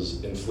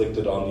Moses,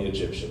 inflicted on the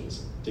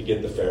Egyptians to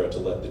get the Pharaoh to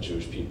let the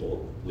Jewish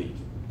people leave.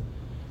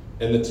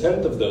 And the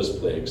 10th of those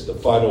plagues, the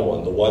final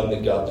one, the one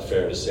that got the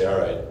Pharaoh to say, all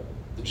right,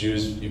 the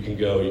Jews, you can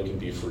go, you can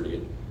be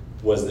freed,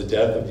 was the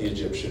death of the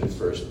Egyptian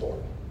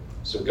firstborn.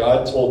 So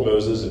God told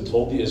Moses and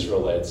told the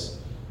Israelites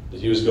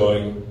that he was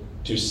going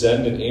to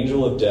send an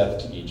angel of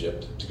death to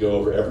Egypt to go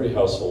over every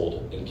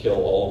household and kill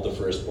all of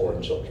the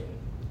firstborn children.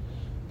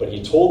 But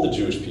he told the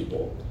Jewish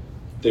people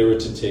they were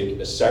to take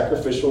a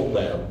sacrificial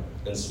lamb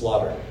and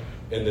slaughter it,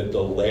 and that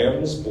the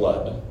lamb's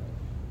blood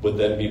would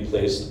then be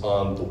placed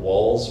on the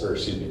walls,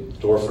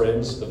 door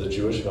frames of the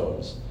Jewish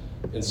homes.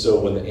 And so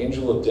when the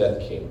angel of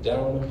death came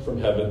down from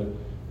heaven,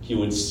 he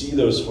would see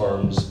those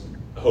homes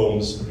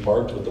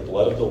marked with the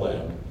blood of the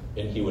lamb,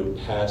 and he would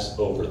pass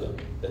over them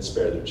and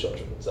spare their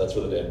children. So that's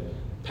where the name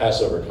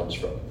Passover comes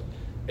from.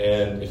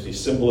 And if the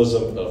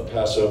symbolism of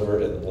Passover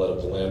and the blood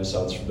of the lamb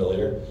sounds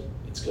familiar,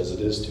 it's because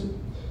it is too.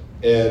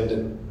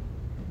 And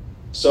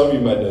some of you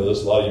might know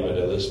this, a lot of you might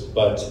know this,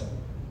 but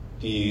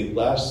the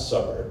Last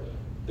Supper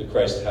that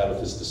Christ had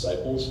with his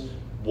disciples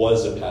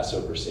was a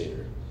Passover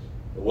Seder.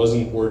 It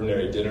wasn't an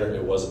ordinary dinner,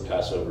 it was a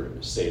Passover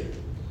Seder.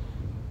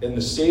 And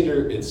the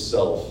Seder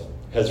itself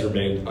has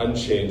remained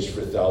unchanged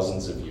for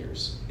thousands of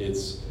years.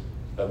 It's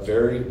a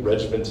very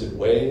regimented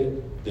way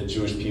that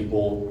Jewish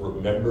people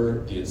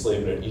remember the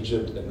enslavement in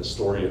Egypt and the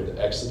story of the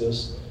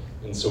Exodus.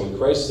 And so when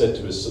Christ said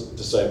to his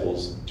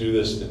disciples, do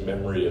this in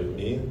memory of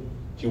me,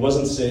 he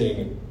wasn't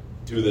saying,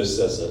 do this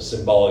as a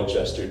symbolic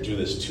gesture, do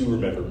this to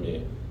remember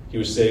me. He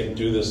was saying,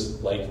 do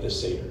this like the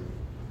Seder.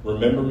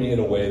 Remember me in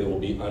a way that will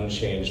be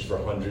unchanged for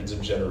hundreds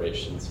of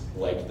generations,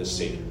 like the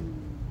Seder.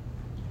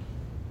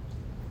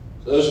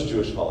 So those are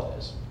Jewish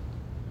holidays.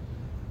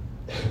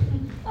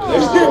 The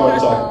next thing I want to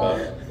talk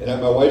about, and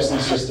at my wife's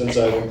insistence,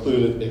 I've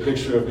included a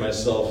picture of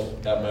myself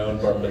at my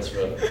own bar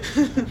mitzvah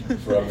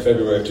from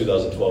February of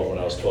 2012 when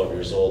I was 12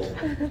 years old.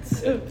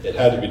 It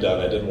had to be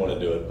done. I didn't want to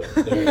do it,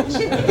 but there it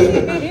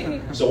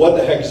is. So what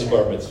the heck is a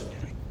bar mitzvah?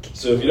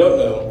 So if you don't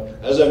know,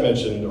 as I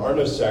mentioned, there are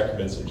no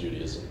sacraments in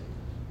Judaism.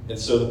 And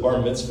so the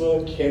bar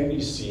mitzvah can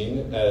be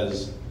seen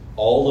as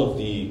all of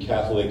the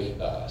Catholic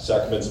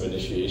sacraments of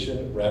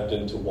initiation wrapped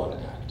into one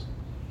act.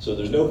 So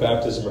there's no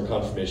baptism or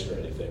confirmation or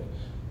anything.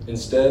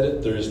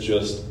 Instead, there's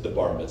just the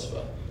bar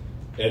mitzvah.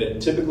 And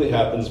it typically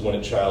happens when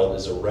a child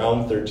is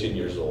around 13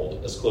 years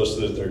old, as close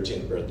to their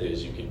 13th birthday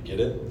as you can get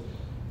it.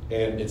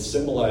 And it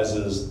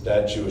symbolizes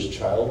that Jewish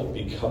child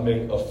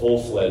becoming a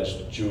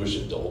full-fledged Jewish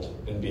adult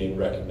and being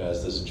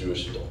recognized as a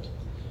Jewish adult,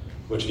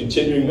 which,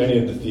 continuing many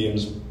of the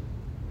themes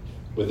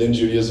within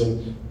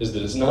Judaism is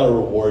that it's not a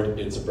reward,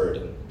 it's a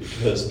burden.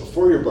 Because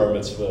before your bar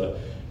mitzvah,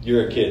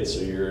 you're a kid,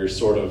 so you're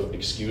sort of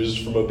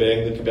excused from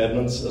obeying the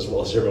commandments as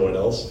well as everyone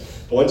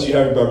else. But once you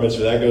have your bar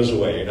mitzvah, that goes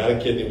away. You're not a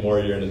kid anymore,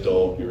 you're an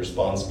adult, you're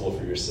responsible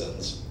for your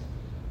sins.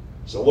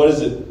 So what is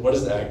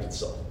the act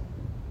itself?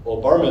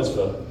 Well, bar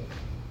mitzvah,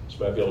 which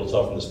you might be able to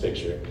tell from this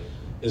picture,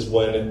 is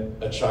when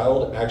a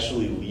child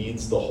actually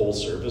leads the whole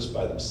service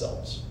by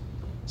themselves.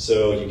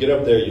 So you get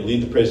up there, you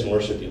lead the praise and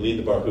worship, you lead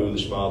the Baruch, the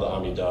Shema, the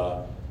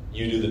Amidah,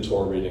 you do the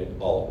Torah reading,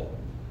 all of it.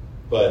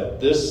 But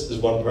this is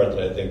one part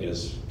that I think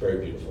is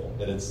very beautiful.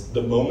 And it's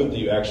the moment that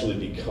you actually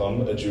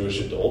become a Jewish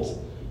adult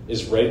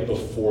is right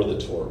before the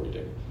Torah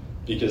reading.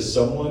 Because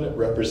someone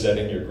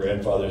representing your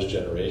grandfather's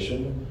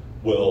generation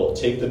will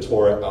take the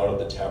Torah out of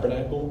the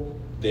tabernacle,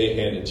 they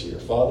hand it to your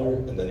father,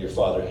 and then your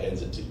father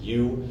hands it to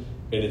you,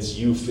 and it's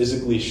you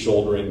physically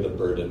shouldering the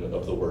burden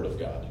of the Word of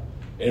God.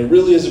 And it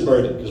really is a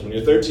burden, because when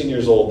you're 13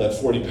 years old, that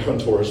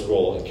 40-pound Torah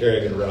scroll and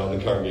carrying it around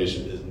the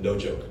congregation is no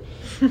joke.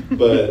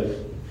 But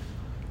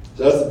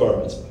so that's the bar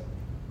mitzvah.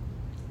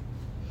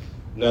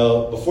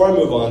 Now, before I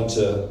move on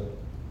to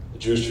the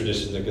Jewish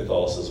traditions and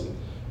Catholicism,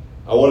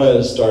 I want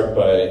to start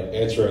by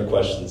answering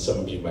questions some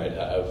of you might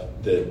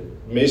have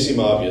that may seem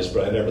obvious,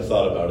 but I never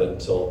thought about it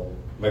until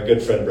my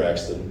good friend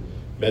Braxton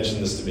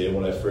mentioned this to me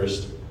when I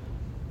first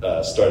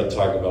started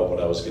talking about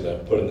what I was going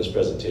to put in this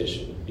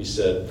presentation. He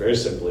said, very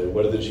simply,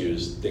 what do the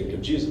Jews think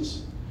of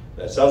Jesus?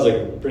 That sounds like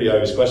a pretty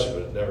obvious question,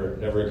 but it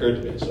never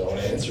occurred to me, so I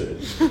want to answer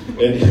it.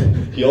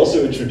 And he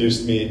also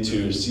introduced me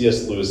to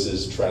C.S.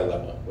 Lewis's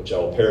trilemma, which I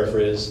will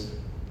paraphrase,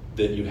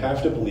 that you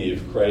have to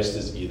believe Christ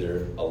is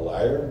either a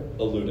liar,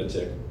 a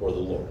lunatic, or the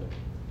Lord.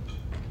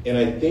 And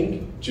I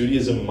think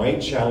Judaism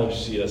might challenge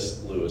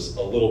C.S. Lewis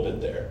a little bit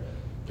there,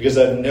 because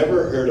I've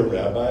never heard a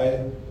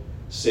rabbi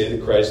say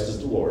that Christ is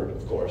the Lord,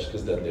 of course,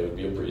 because then they would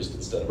be a priest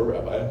instead of a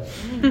rabbi.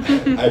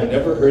 I've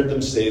never heard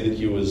them say that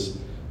he was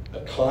a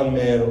con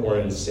man or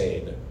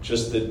insane,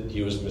 just that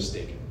he was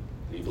mistaken.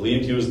 He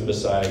believed he was the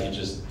Messiah, he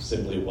just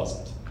simply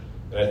wasn't.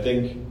 And I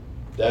think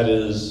that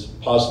is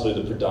possibly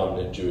the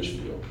predominant Jewish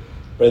view.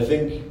 But I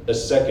think a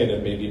second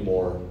and maybe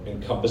more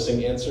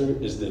encompassing answer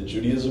is that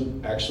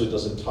Judaism actually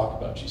doesn't talk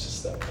about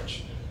Jesus that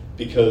much.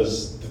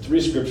 Because the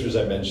three scriptures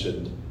I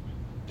mentioned,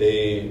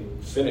 they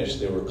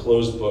were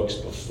closed books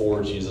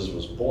before Jesus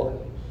was born.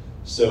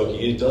 So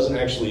he doesn't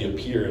actually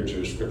appear in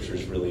Jewish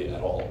scriptures really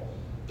at all.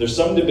 There's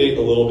some debate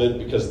a little bit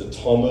because the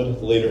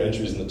Talmud, the later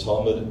entries in the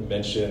Talmud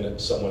mention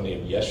someone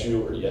named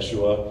Yeshu or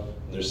Yeshua.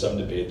 And there's some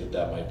debate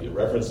that might be a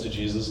reference to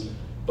Jesus.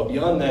 But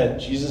beyond that,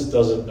 Jesus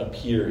doesn't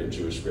appear in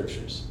Jewish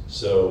scriptures.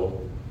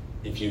 So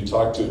if you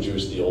talk to a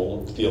Jewish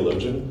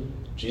theologian,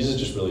 Jesus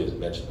just really isn't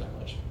mentioned that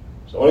much.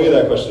 So I want to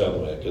get that question out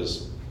of the way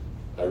because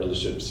I really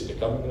should have seen it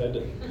coming, and I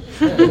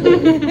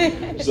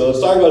didn't. So let's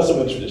talk about some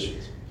of the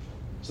traditions.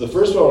 So the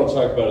first one I want to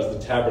talk about is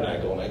the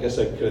tabernacle, and I guess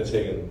I could have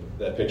taken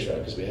that picture out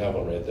because we have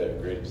one right there, a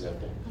great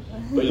example.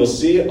 But you'll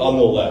see on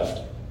the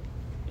left,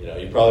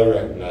 you probably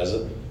recognize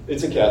it,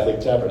 it's a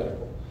Catholic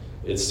tabernacle.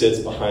 It sits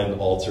behind the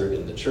altar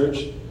in the church,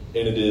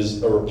 and it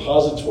is a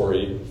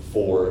repository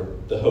for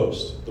the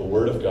host, the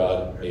Word of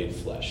God made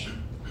flesh.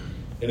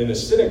 And in a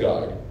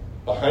synagogue,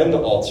 behind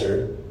the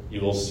altar,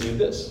 you will see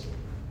this,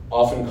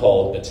 often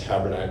called a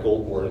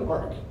tabernacle or an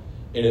ark.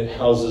 And it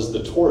houses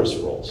the Torah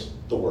scrolls,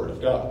 the Word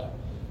of God.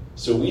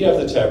 So we have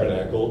the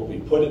tabernacle, we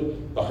put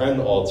it behind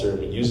the altar,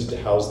 we use it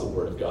to house the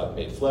Word of God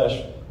made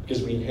flesh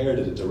because we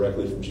inherited it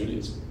directly from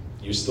Judaism.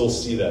 You still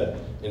see that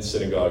in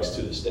synagogues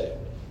to this day.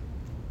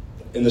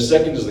 And the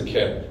second is the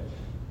candle.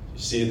 You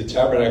see, the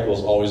tabernacle is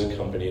always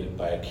accompanied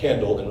by a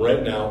candle, and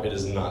right now it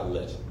is not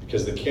lit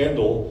because the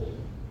candle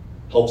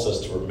helps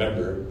us to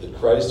remember that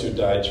Christ, who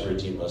died to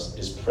redeem us,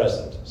 is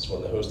present. So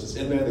when the host is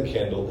in there, the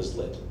candle is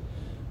lit.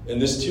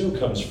 And this too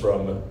comes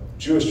from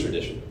Jewish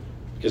tradition,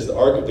 because the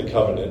Ark of the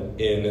Covenant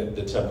in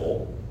the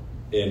temple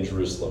in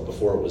Jerusalem,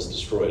 before it was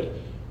destroyed,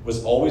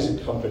 was always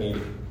accompanied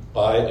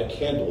by a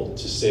candle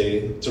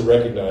to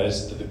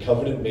recognize that the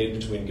covenant made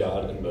between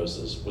God and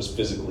Moses was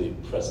physically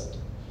present.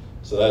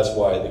 So that's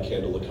why the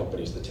candle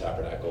accompanies the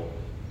tabernacle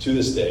to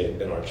this day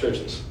in our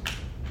churches.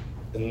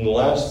 And the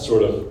last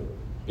sort of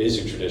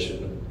basic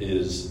tradition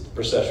is the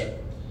procession.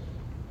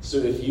 So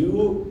if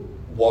you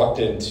walked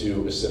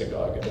into a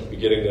synagogue at the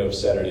beginning of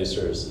Saturday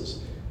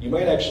services, you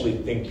might actually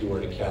think you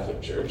were in a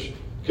Catholic church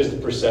because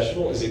the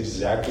processional is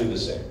exactly the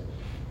same.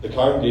 The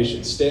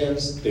congregation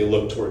stands, they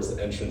look towards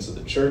the entrance of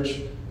the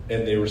church,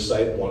 and they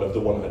recite one of the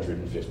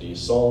 150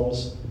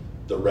 psalms.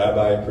 The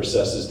rabbi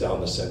processes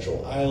down the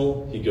central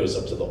aisle, he goes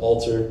up to the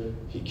altar,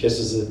 he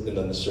kisses it, and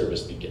then the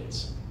service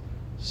begins.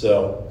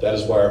 So that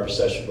is why our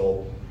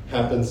processional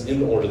happens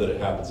in the order that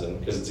it happens in,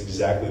 because it's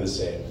exactly the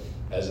same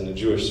as in a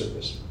Jewish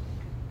service.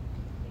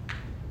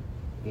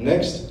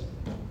 Next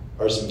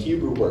are some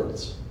Hebrew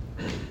words.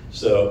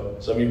 So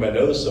some of you might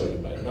know this, some of you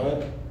might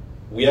not.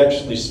 We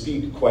actually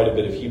speak quite a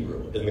bit of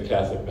Hebrew in the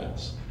Catholic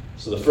Mass.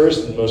 So the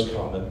first and most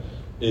common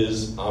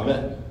is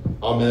Amen.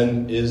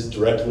 Amen is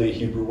directly a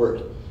Hebrew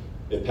word.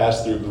 It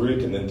passed through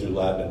Greek and then through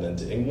Latin and then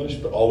to English,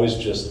 but always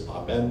just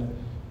Amen.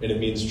 and it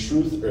means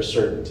truth or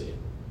certainty.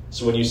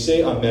 So when you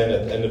say amen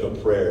at the end of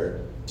a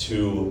prayer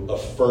to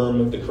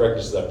affirm the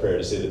correctness of that prayer,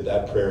 to say that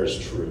that prayer is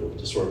true,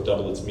 to sort of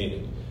double its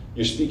meaning,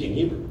 you're speaking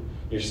Hebrew.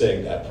 You're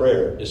saying that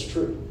prayer is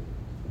true.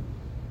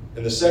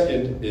 And the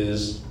second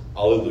is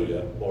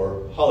alleluia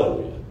or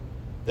hallelujah.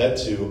 That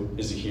too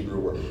is a Hebrew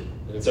word.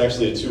 And it's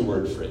actually a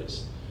two-word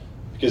phrase.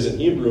 Because in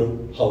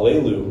Hebrew,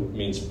 hallelu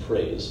means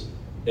praise,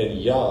 and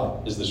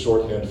Yah is the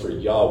shorthand for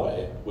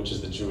Yahweh, which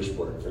is the Jewish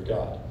word for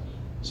God.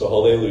 So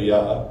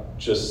hallelujah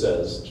just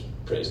says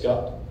praise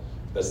God.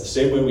 That's the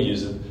same way we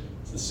use it.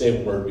 It's the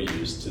same word we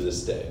use to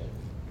this day.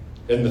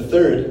 And the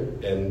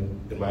third,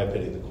 and in my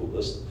opinion the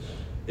coolest,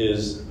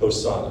 is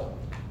Hosanna.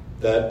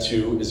 That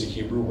too is a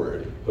Hebrew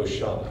word,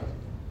 Hoshana.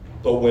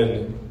 But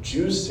when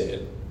Jews say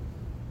it,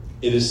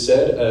 it is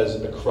said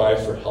as a cry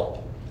for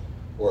help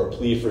or a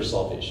plea for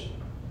salvation.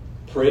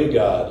 Pray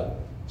God,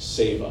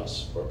 save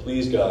us, or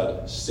please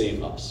God,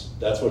 save us.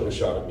 That's what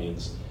Hoshana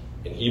means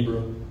in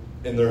Hebrew.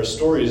 And there are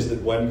stories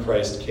that when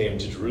Christ came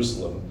to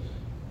Jerusalem,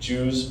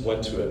 Jews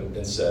went to him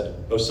and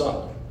said,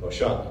 Hosanna,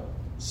 Hoshana,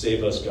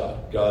 save us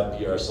God, God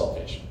be our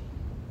salvation.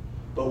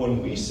 But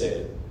when we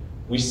say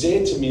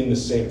it to mean the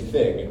same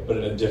thing, but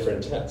in a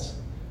different tense.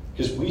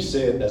 Because we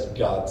say it as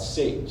God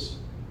saves.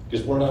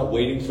 Because we're not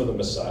waiting for the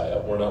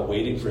Messiah, we're not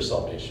waiting for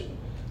salvation.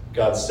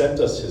 God sent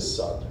us his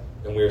Son,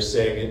 and we are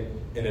saying it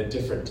in a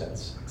different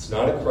tense. It's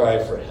not a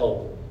cry for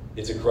help,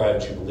 it's a cry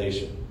of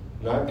jubilation.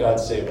 Not God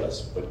save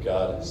us, but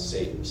God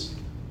saves.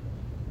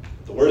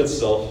 The word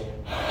itself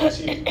is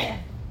Hebrew. And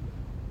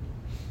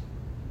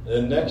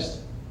then next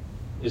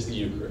is the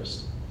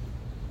Eucharist.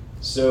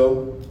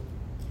 So,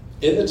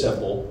 in the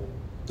temple,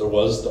 there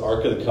was the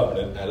Ark of the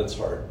Covenant at its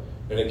heart,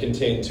 and it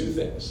contained two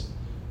things.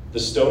 The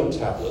stone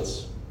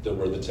tablets that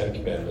were the Ten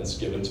Commandments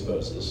given to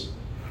Moses,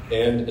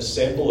 and a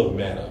sample of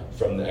manna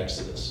from the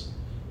Exodus.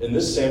 And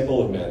this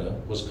sample of manna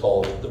was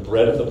called the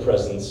bread of the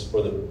presence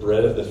or the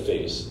bread of the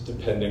face,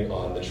 depending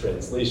on the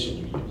translation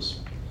you use.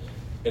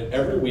 And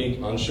every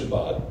week on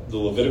Shabbat, the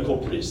Levitical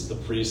priest, the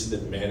priest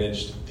that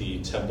managed the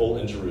temple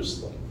in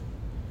Jerusalem,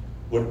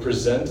 would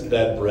present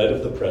that bread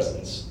of the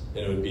presence,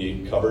 and it would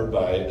be covered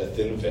by a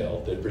thin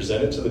veil. They'd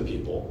present it to the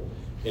people,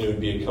 and it would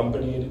be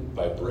accompanied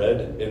by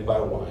bread and by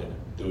wine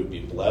that would be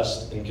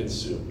blessed and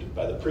consumed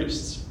by the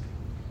priests.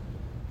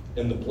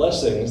 And the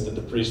blessings that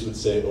the priest would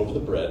say over the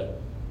bread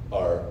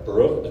are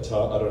Baruch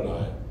atah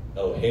Adonai,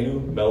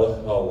 Eloheinu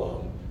melech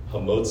haolam,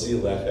 hamotzi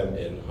lechem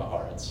in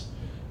haaretz.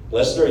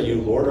 Blessed are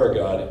you, Lord our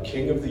God,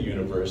 King of the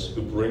universe,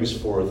 who brings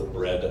forth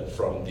bread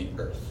from the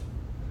earth.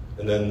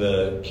 And then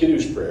the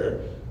Kiddush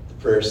prayer, the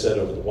prayer said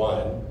over the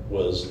wine,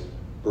 was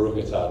Baruch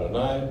atah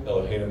Adonai,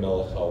 Eloheinu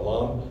melech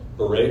haolam,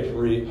 Borei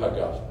peri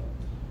hagav.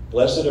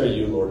 Blessed are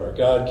you, Lord our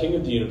God, King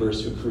of the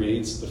universe, who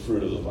creates the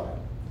fruit of the vine.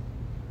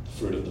 The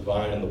fruit of the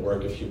vine and the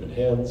work of human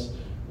hands.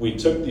 We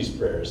took these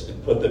prayers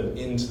and put them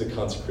into the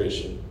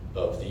consecration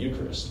of the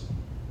Eucharist.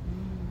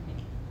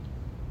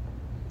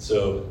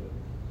 So,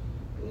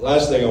 the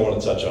last thing I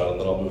want to touch on, and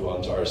then I'll move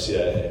on to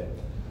RCIA,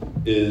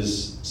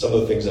 is some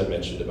of the things I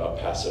mentioned about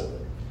Passover.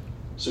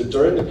 So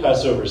during the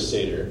Passover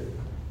Seder,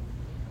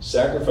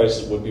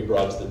 sacrifices would be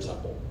brought to the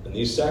temple. And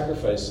these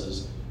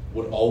sacrifices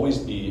would always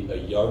be a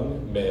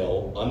young,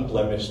 male,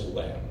 unblemished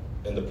lamb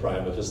in the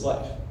prime of his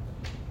life.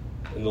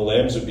 And the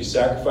lambs would be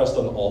sacrificed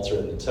on the altar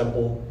in the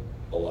temple.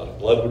 A lot of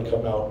blood would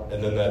come out,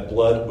 and then that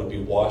blood would be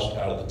washed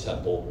out of the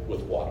temple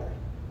with water.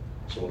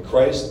 So when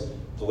Christ,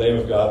 the Lamb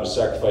of God, was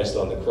sacrificed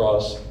on the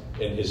cross,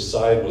 and his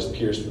side was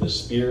pierced with a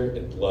spear,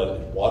 and blood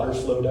and water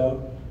flowed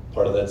out,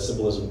 part of that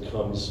symbolism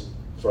comes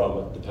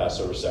from the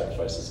Passover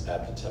sacrifices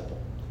at the temple.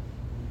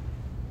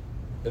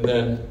 And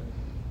then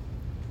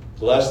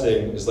the last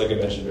thing is, like I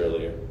mentioned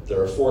earlier,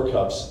 there are 4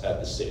 cups at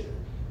the Seder.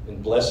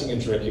 And blessing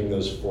and drinking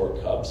those 4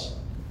 cups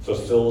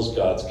fulfills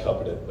God's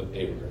covenant with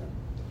Abraham.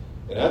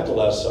 And at the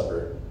Last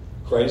Supper,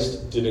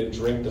 Christ didn't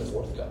drink the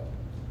 4th cup,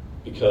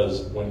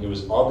 because when he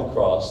was on the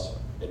cross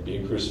and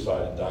being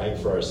crucified and dying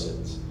for our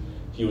sins,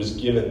 he was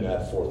given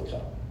that 4th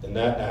cup. And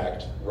that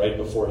act, right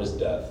before his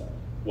death,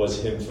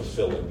 was him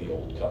fulfilling the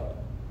old covenant.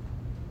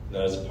 And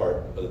that is a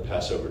part of the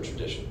Passover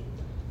tradition.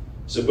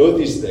 So both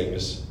these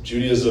things,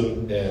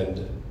 Judaism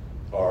and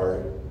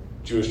our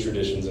Jewish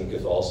traditions and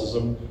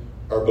Catholicism,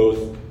 are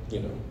both,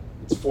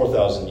 it's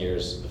 4,000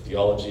 years of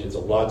theology. It's a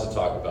lot to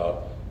talk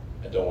about.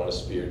 I don't want to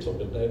spear till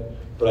midnight.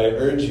 But I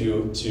urge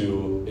you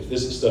to, if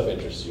this stuff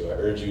interests you, I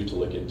urge you to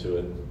look into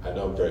it. I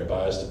know I'm very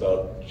biased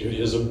about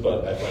Judaism,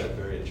 but I find it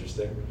very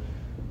interesting.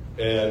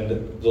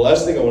 And the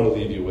last thing I want to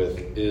leave you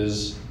with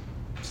is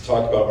to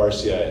talk about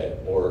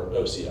RCIA or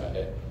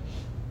OCIA.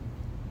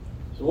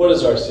 So what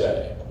is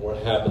RCIA? What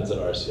happens at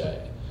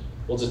RCIA?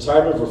 Well, it's a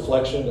time of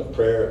reflection, of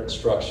prayer,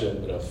 instruction,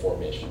 and of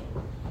formation.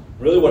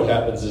 Really what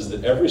happens is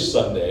that every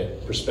Sunday,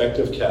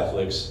 prospective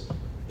Catholics,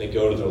 they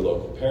go to their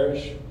local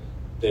parish.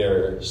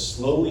 They're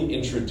slowly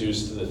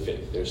introduced to the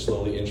faith. They're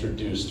slowly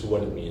introduced to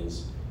what it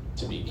means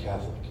to be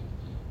Catholic.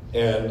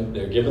 And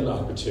they're given the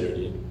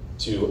opportunity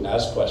to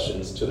ask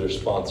questions to their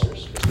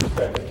sponsors.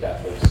 Prospective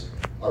Catholics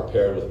are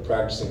paired with a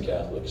practicing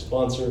Catholic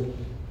sponsor,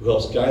 who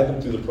helps guide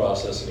them through the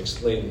process and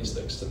explain these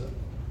things to them.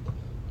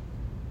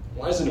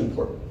 Why is it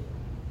important?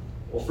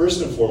 Well,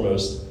 first and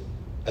foremost,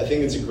 I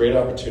think it's a great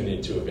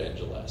opportunity to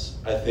evangelize.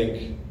 I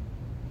think,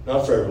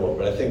 not for everyone,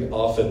 but I think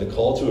often the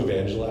call to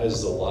evangelize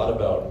is a lot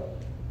about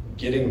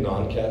getting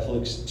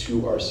non-Catholics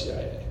to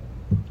RCIA.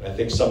 I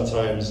think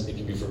sometimes it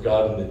can be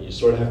forgotten that you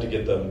sort of have to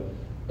get them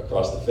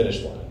across the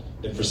finish line.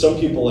 And for some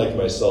people like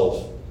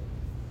myself,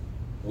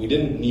 we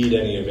didn't need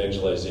any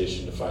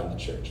evangelization to find the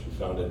church. We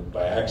found it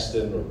by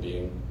accident or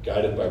being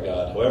guided by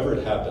God. However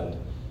it happened,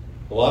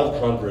 a lot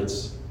of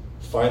converts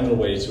find their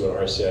way to an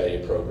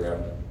RCIA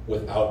program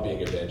without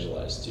being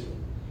evangelized to.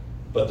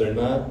 But they're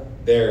not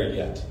there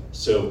yet.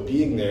 So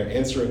being there,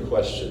 answering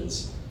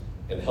questions,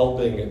 and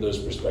helping those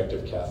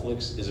prospective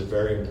Catholics is a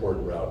very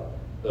important route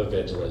of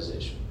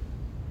evangelization.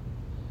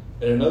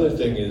 And another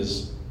thing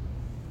is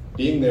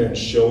being there and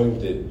showing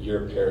that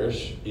your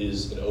parish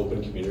is an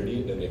open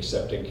community and an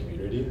accepting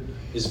community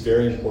is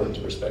very important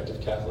to prospective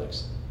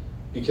Catholics.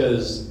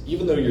 Because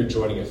even though you're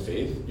joining a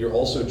faith, you're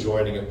also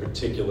joining a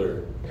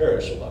particular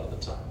parish a lot of the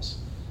times.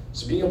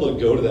 So being able to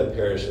go to that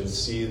parish and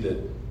see that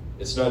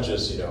it's not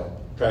just,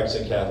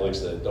 practicing Catholics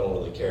that don't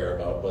really care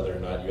about whether or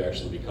not you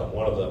actually become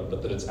one of them,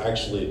 but that it's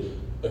actually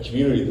a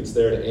community that's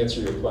there to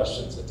answer your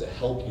questions and to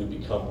help you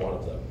become one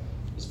of them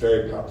is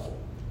very powerful.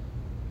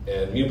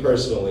 And me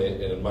personally,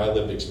 and in my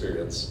lived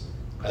experience,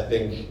 I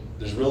think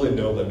there's really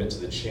no limit to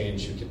the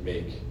change you can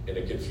make in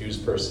a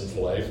confused person's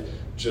life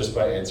just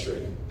by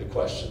answering the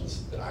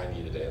questions that I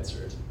needed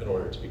answered in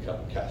order to become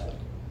Catholic.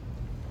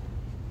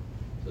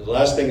 The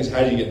last thing is,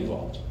 how do you get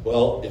involved?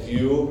 Well, if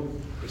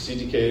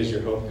CTK is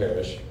your home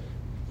parish,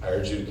 I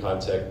urge you to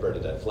contact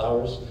Bernadette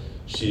Flowers.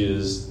 She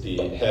is the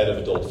head of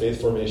adult faith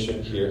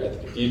formation here at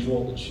the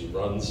cathedral, and she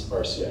runs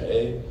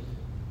RCIA.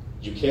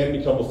 You can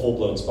become a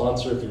full-blown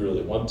sponsor if you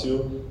really want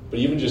to, but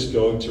even just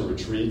going to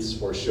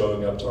retreats or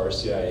showing up to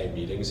RCIA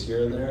meetings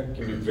here and there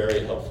can be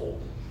very helpful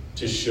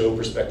to show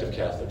prospective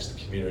Catholics the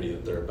community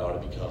that they're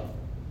about to become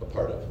a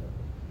part of.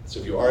 So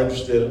if you are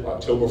interested,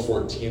 October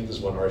 14th is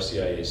when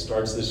RCIA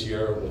starts this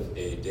year with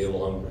a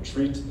day-long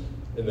retreat,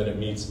 and then it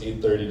meets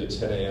 8:30 to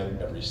 10 a.m.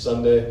 every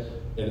Sunday,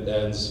 and it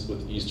ends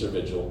with Easter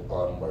Vigil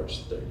on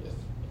March 30th.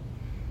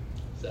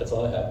 So that's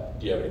all I have.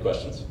 Do you have any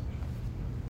questions?